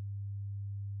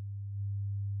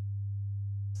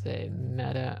 Say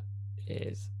meta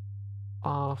is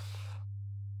off.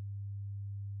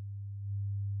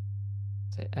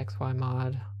 Say XY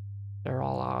mod, they're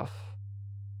all off.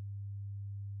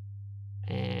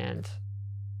 And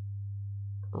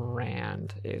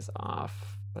rand is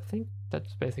off. I think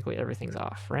that's basically everything's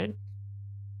off, right?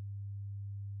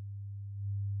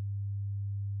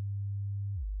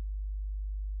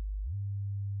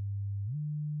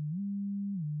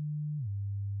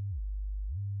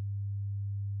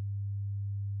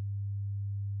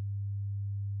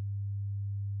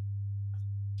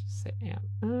 Say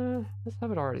amp. Let's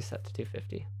have it already set to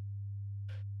 250.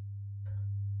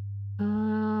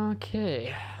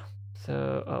 Okay.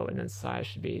 So, and then size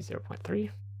should be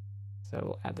 0.3. So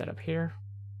we'll add that up here.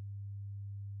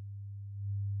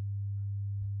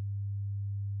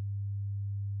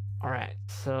 All right,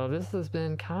 so this has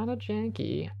been kind of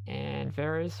janky and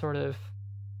very sort of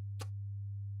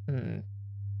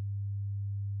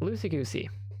loosey-goosey.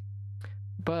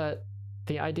 But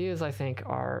the ideas, I think,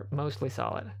 are mostly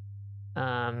solid.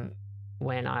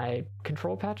 When I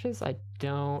control patches, I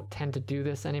don't tend to do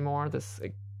this anymore.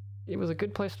 It was a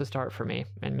good place to start for me,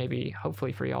 and maybe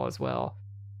hopefully for y'all as well.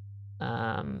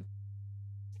 But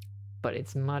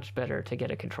it's much better to get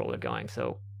a controller going.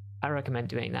 So I recommend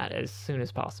doing that as soon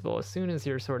as possible. As soon as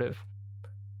you're sort of,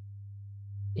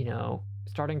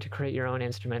 starting to create your own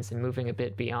instruments and moving a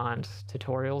bit beyond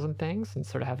tutorials and things and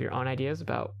sort of have your own ideas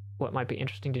about what might be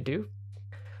interesting to do.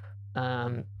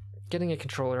 Getting a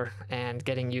controller and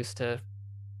getting used to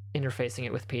interfacing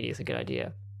it with PD is a good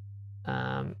idea.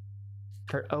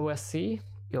 For OSC,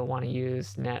 you'll want to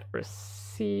use net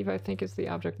receive, I think is the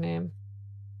object name.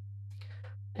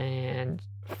 And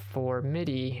for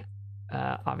MIDI,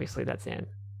 obviously that's in.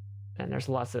 And there's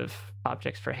lots of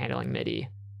objects for handling MIDI.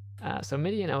 So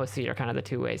MIDI and OSC are kind of the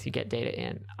two ways you get data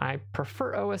in. I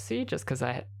prefer OSC just because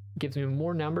it gives me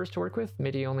more numbers to work with.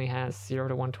 MIDI only has 0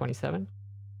 to 127.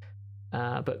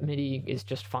 But MIDI is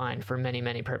just fine for many,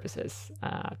 many purposes.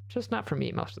 Just not for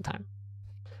me most of the time.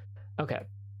 Okay.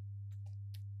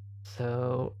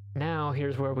 So now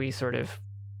here's where we sort of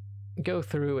go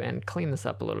through and clean this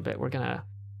up a little bit. We're going to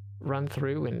run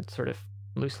through and sort of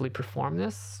loosely perform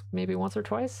this maybe once or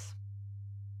twice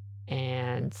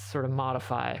and sort of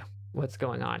modify what's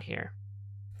going on here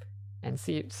and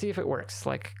see if it works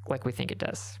like we think it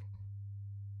does.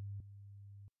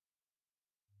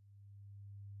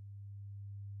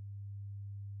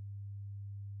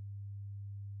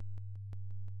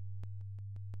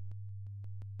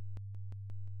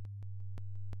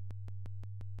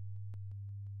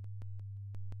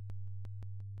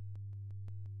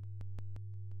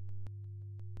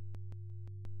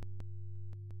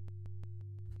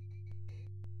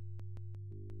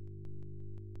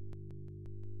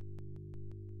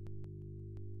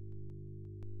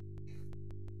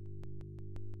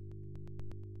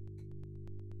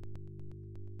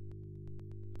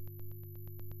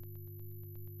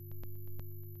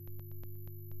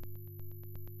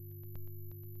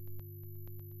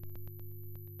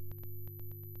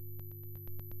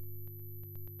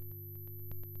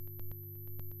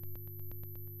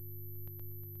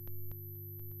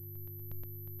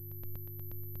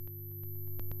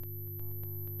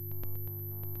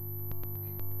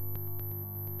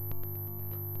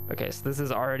 Okay, so this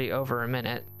is already over a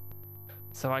minute.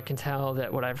 So I can tell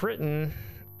that what I've written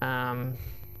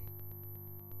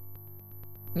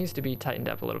needs to be tightened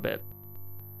up a little bit.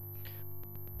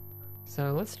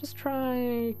 So let's just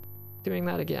try doing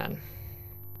that again.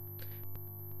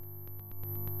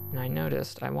 And I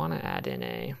noticed I want to add in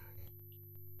a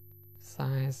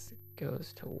size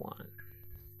goes to 1.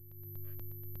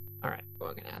 All right, well,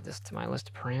 I'm going to add this to my list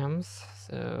of params.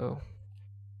 So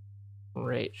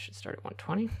rate should start at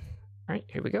 120. All right,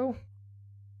 here we go.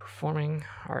 Performing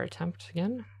our attempt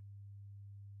again.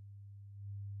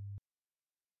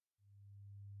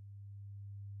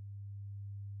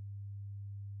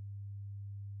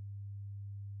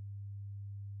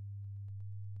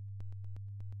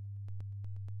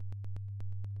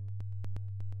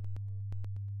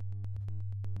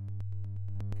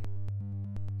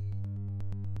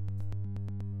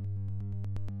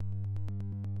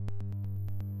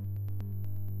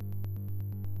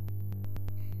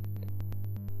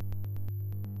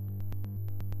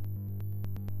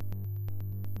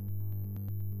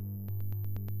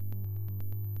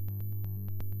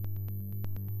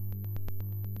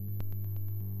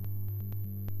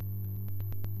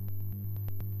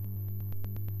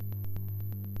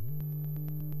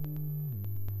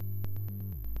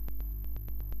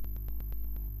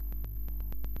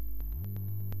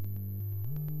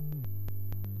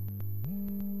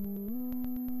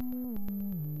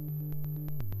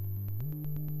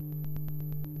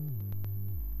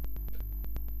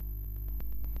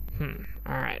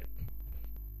 All right.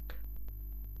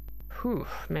 Whew,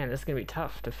 man, this is gonna be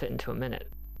tough to fit into a minute.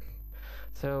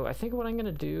 So I think what I'm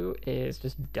gonna do is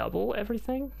just double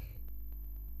everything.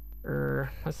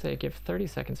 Or let's say give 30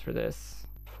 seconds for this,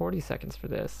 40 seconds for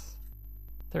this,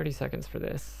 30 seconds for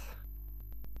this,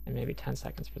 and maybe 10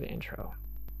 seconds for the intro.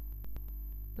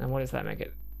 And what does that make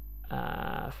it?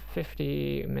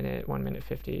 50 minute, 1 minute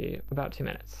 50, about 2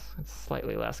 minutes. It's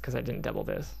slightly less because I didn't double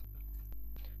this.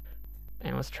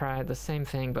 And let's try the same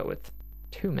thing but with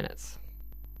 2 minutes.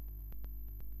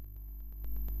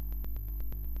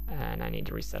 And I need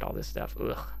to reset all this stuff.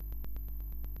 Ugh.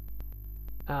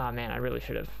 Oh man, I really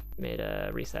should have made a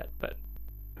reset, but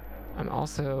I'm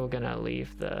also gonna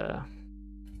leave the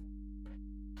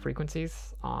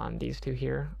frequencies on these two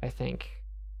here. I think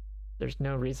there's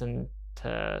no reason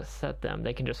to set them.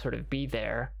 They can just sort of be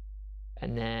there,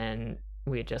 and then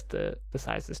we adjust the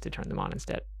sizes to turn them on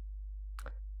instead.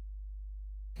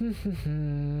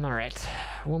 All right,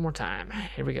 one more time.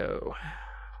 Here we go.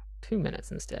 2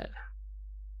 minutes instead.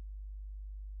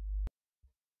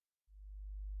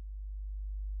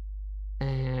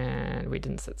 And we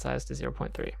didn't set size to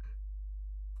 0.3.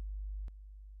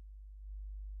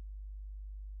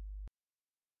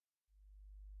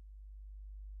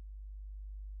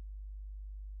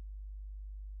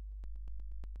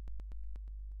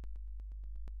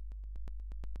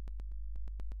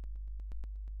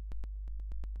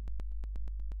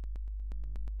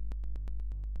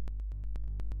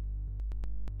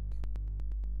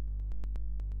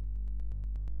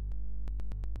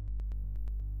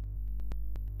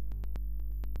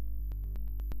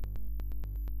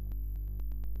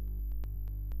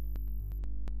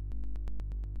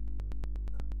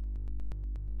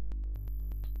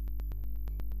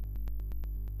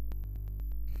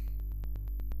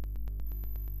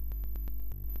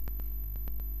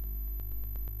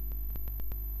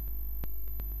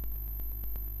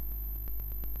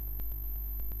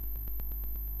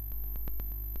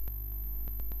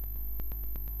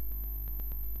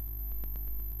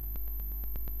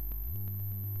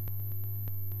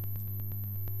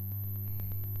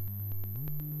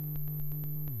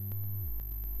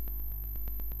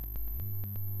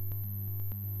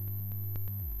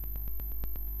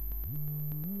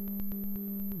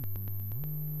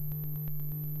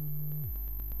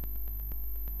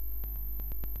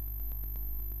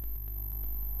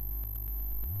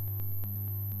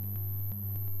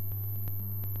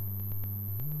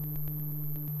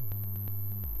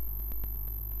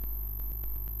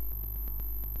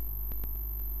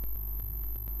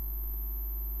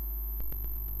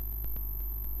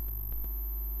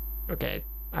 Okay,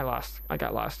 I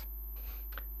got lost.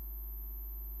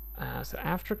 So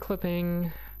after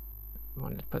clipping, I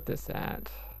wanted to put this at...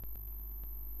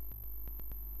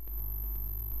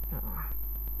 Oh.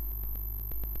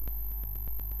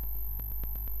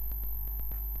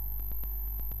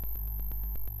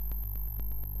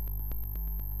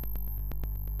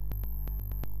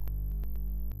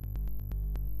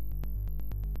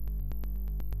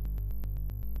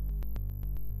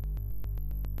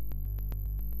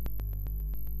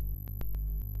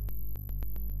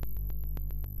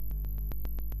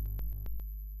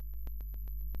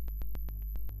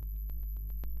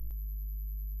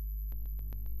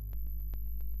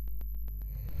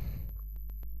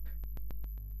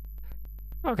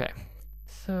 Okay,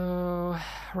 so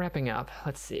wrapping up,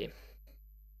 let's see.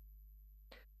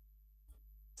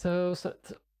 So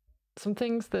some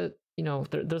things that, you know,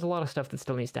 there's a lot of stuff that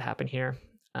still needs to happen here.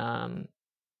 I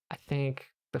think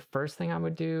the first thing I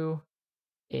would do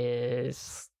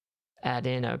is add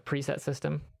in a preset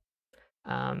system,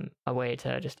 a way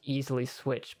to just easily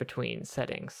switch between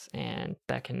settings. And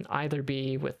that can either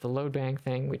be with the load bank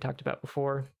thing we talked about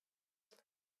before,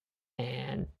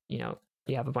 and, you know,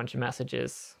 you have a bunch of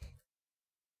messages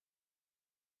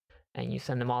and you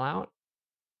send them all out.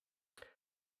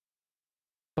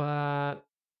 But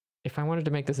if I wanted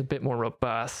to make this a bit more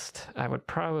robust, I would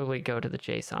probably go to the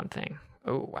JSON thing.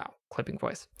 Oh, wow, clipping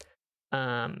voice.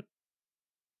 Right,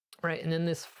 and then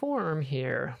this form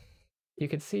here, you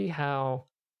can see how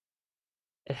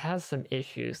it has some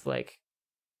issues. Like,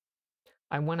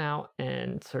 I went out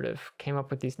and sort of came up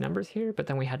with these numbers here, but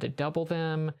then we had to double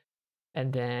them,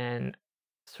 and then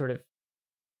sort of,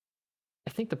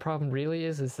 I think the problem really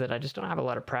is that I just don't have a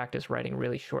lot of practice writing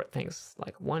really short things.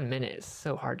 Like 1 minute is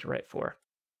so hard to write for.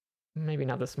 Maybe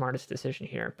not the smartest decision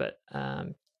here, but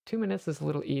 2 minutes is a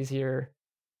little easier.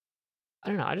 I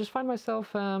don't know. I just find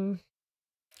myself,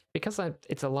 because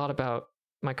it's a lot about,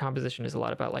 my composition is a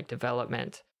lot about like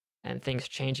development and things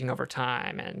changing over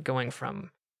time and going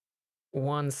from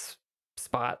one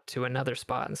spot to another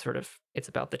spot, and sort of it's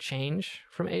about the change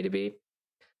from A to B.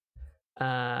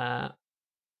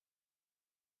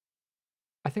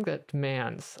 I think that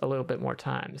demands a little bit more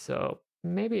time. So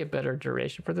maybe a better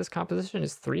duration for this composition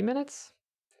is 3 minutes.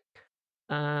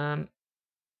 What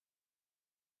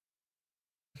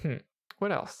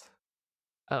else?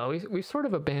 Oh, we've sort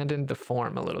of abandoned the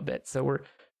form a little bit. So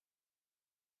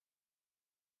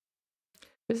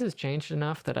this has changed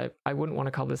enough that I wouldn't want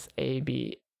to call this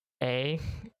ABA,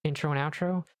 intro and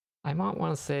outro. I might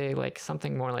want to say like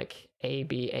something more like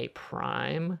ABA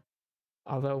prime.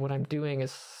 Although what I'm doing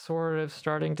is sort of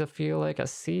starting to feel like a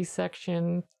C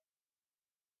section.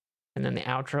 And then the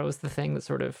outro is the thing that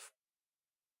sort of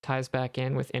ties back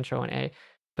in with intro and A.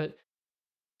 But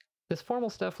this formal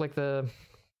stuff, like the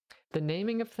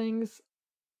naming of things,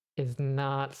 is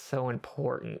not so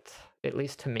important, at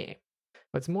least to me.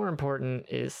 What's more important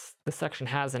is the section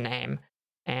has a name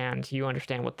and you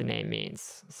understand what the name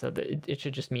means. So that it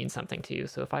should just mean something to you.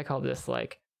 So if I call this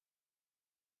like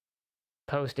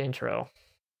post intro,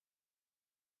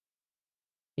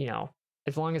 you know,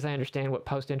 as long as I understand what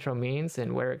post intro means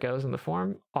and where it goes in the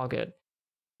form, all good.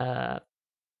 I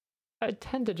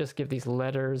tend to just give these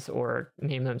letters or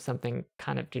name them something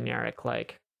kind of generic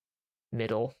like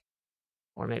middle,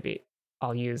 or maybe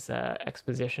I'll use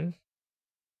exposition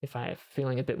if I'm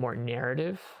feeling a bit more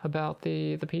narrative about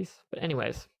the piece. But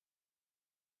anyways,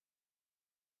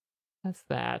 that's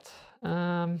that.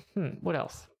 What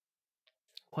else?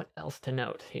 What else to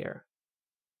note here?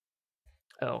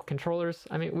 Oh, controllers.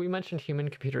 I mean, we mentioned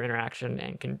human-computer interaction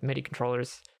and MIDI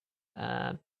controllers.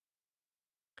 I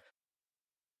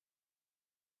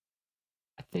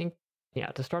think, yeah,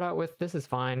 to start out with, this is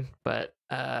fine, but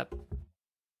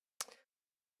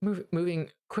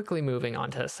quickly moving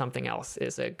on to something else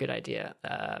is a good idea.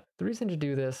 The reason to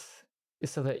do this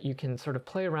is so that you can sort of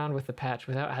play around with the patch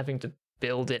without having to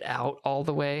build it out all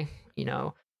the way. You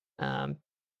know,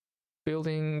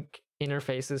 building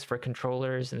interfaces for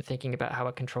controllers and thinking about how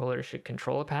a controller should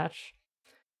control a patch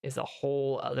is a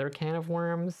whole other can of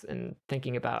worms, and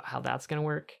thinking about how that's going to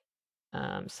work.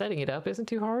 Setting it up isn't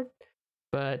too hard,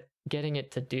 but getting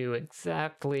it to do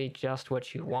exactly just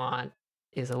what you want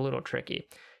is a little tricky.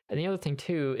 And the other thing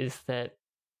too is that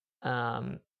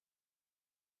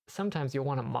sometimes you'll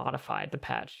want to modify the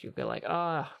patch. You'll be like,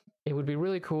 it would be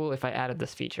really cool if I added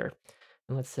this feature.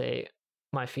 And let's say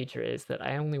my feature is that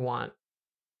I only want,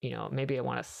 you know, maybe I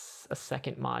want a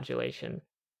second modulation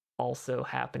also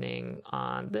happening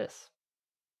on this,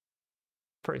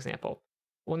 for example.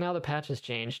 Well, now the patch has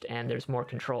changed and there's more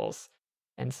controls.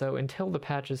 And so until the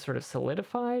patch is sort of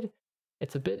solidified,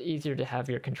 it's a bit easier to have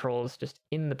your controls just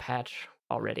in the patch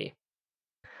already.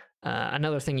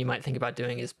 Another thing you might think about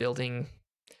doing is building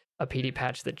a PD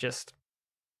patch that just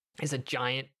is a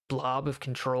giant blob of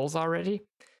controls already,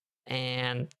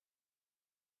 and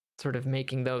sort of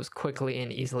making those quickly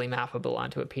and easily mappable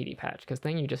onto a PD patch. Because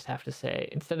then you just have to say,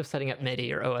 instead of setting up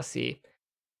MIDI or OSC,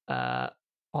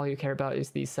 all you care about is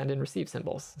these send and receive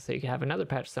symbols. So you can have another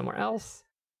patch somewhere else,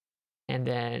 and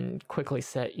then quickly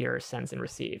set your sends and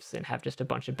receives and have just a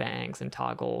bunch of bangs and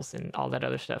toggles and all that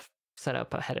other stuff set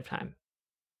up ahead of time.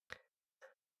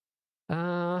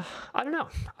 I don't know.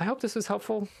 I hope this was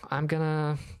helpful. I'm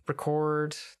gonna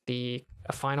record a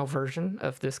final version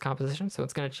of this composition, so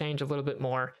it's gonna change a little bit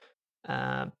more.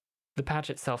 the patch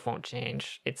itself won't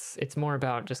change. It's more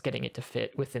about just getting it to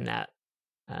fit within that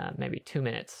maybe 2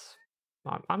 minutes.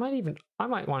 I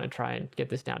might want to try and get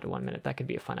this down to 1 minute. That could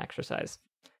be a fun exercise.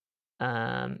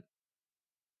 But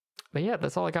yeah,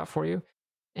 that's all I got for you.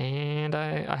 And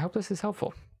I hope this is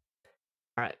helpful.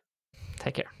 All right,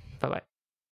 take care. Bye-bye.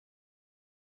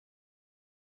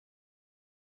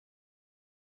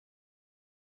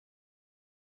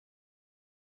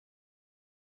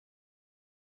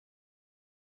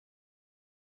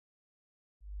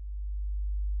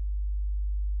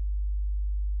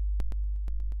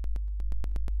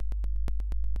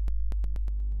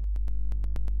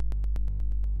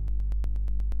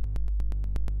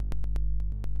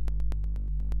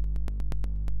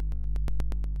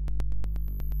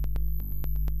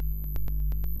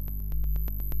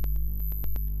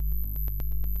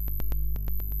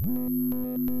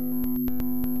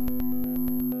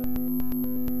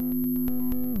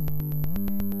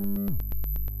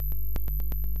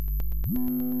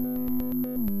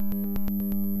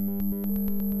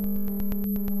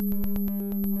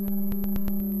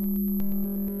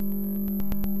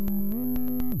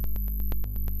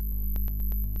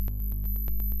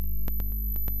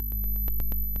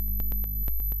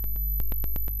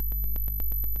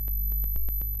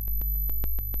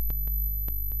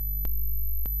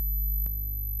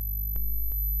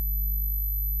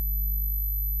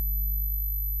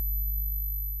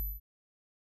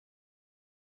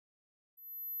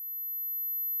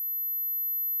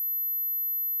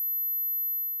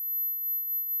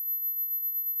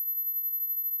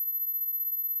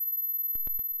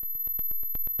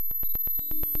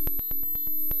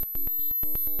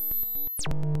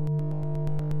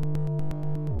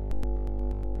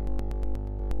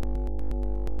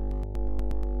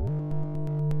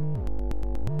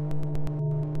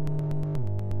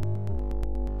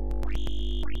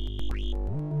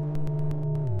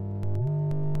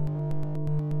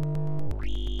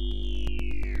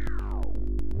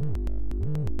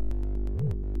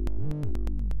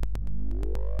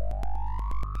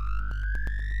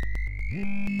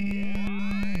 Yeah.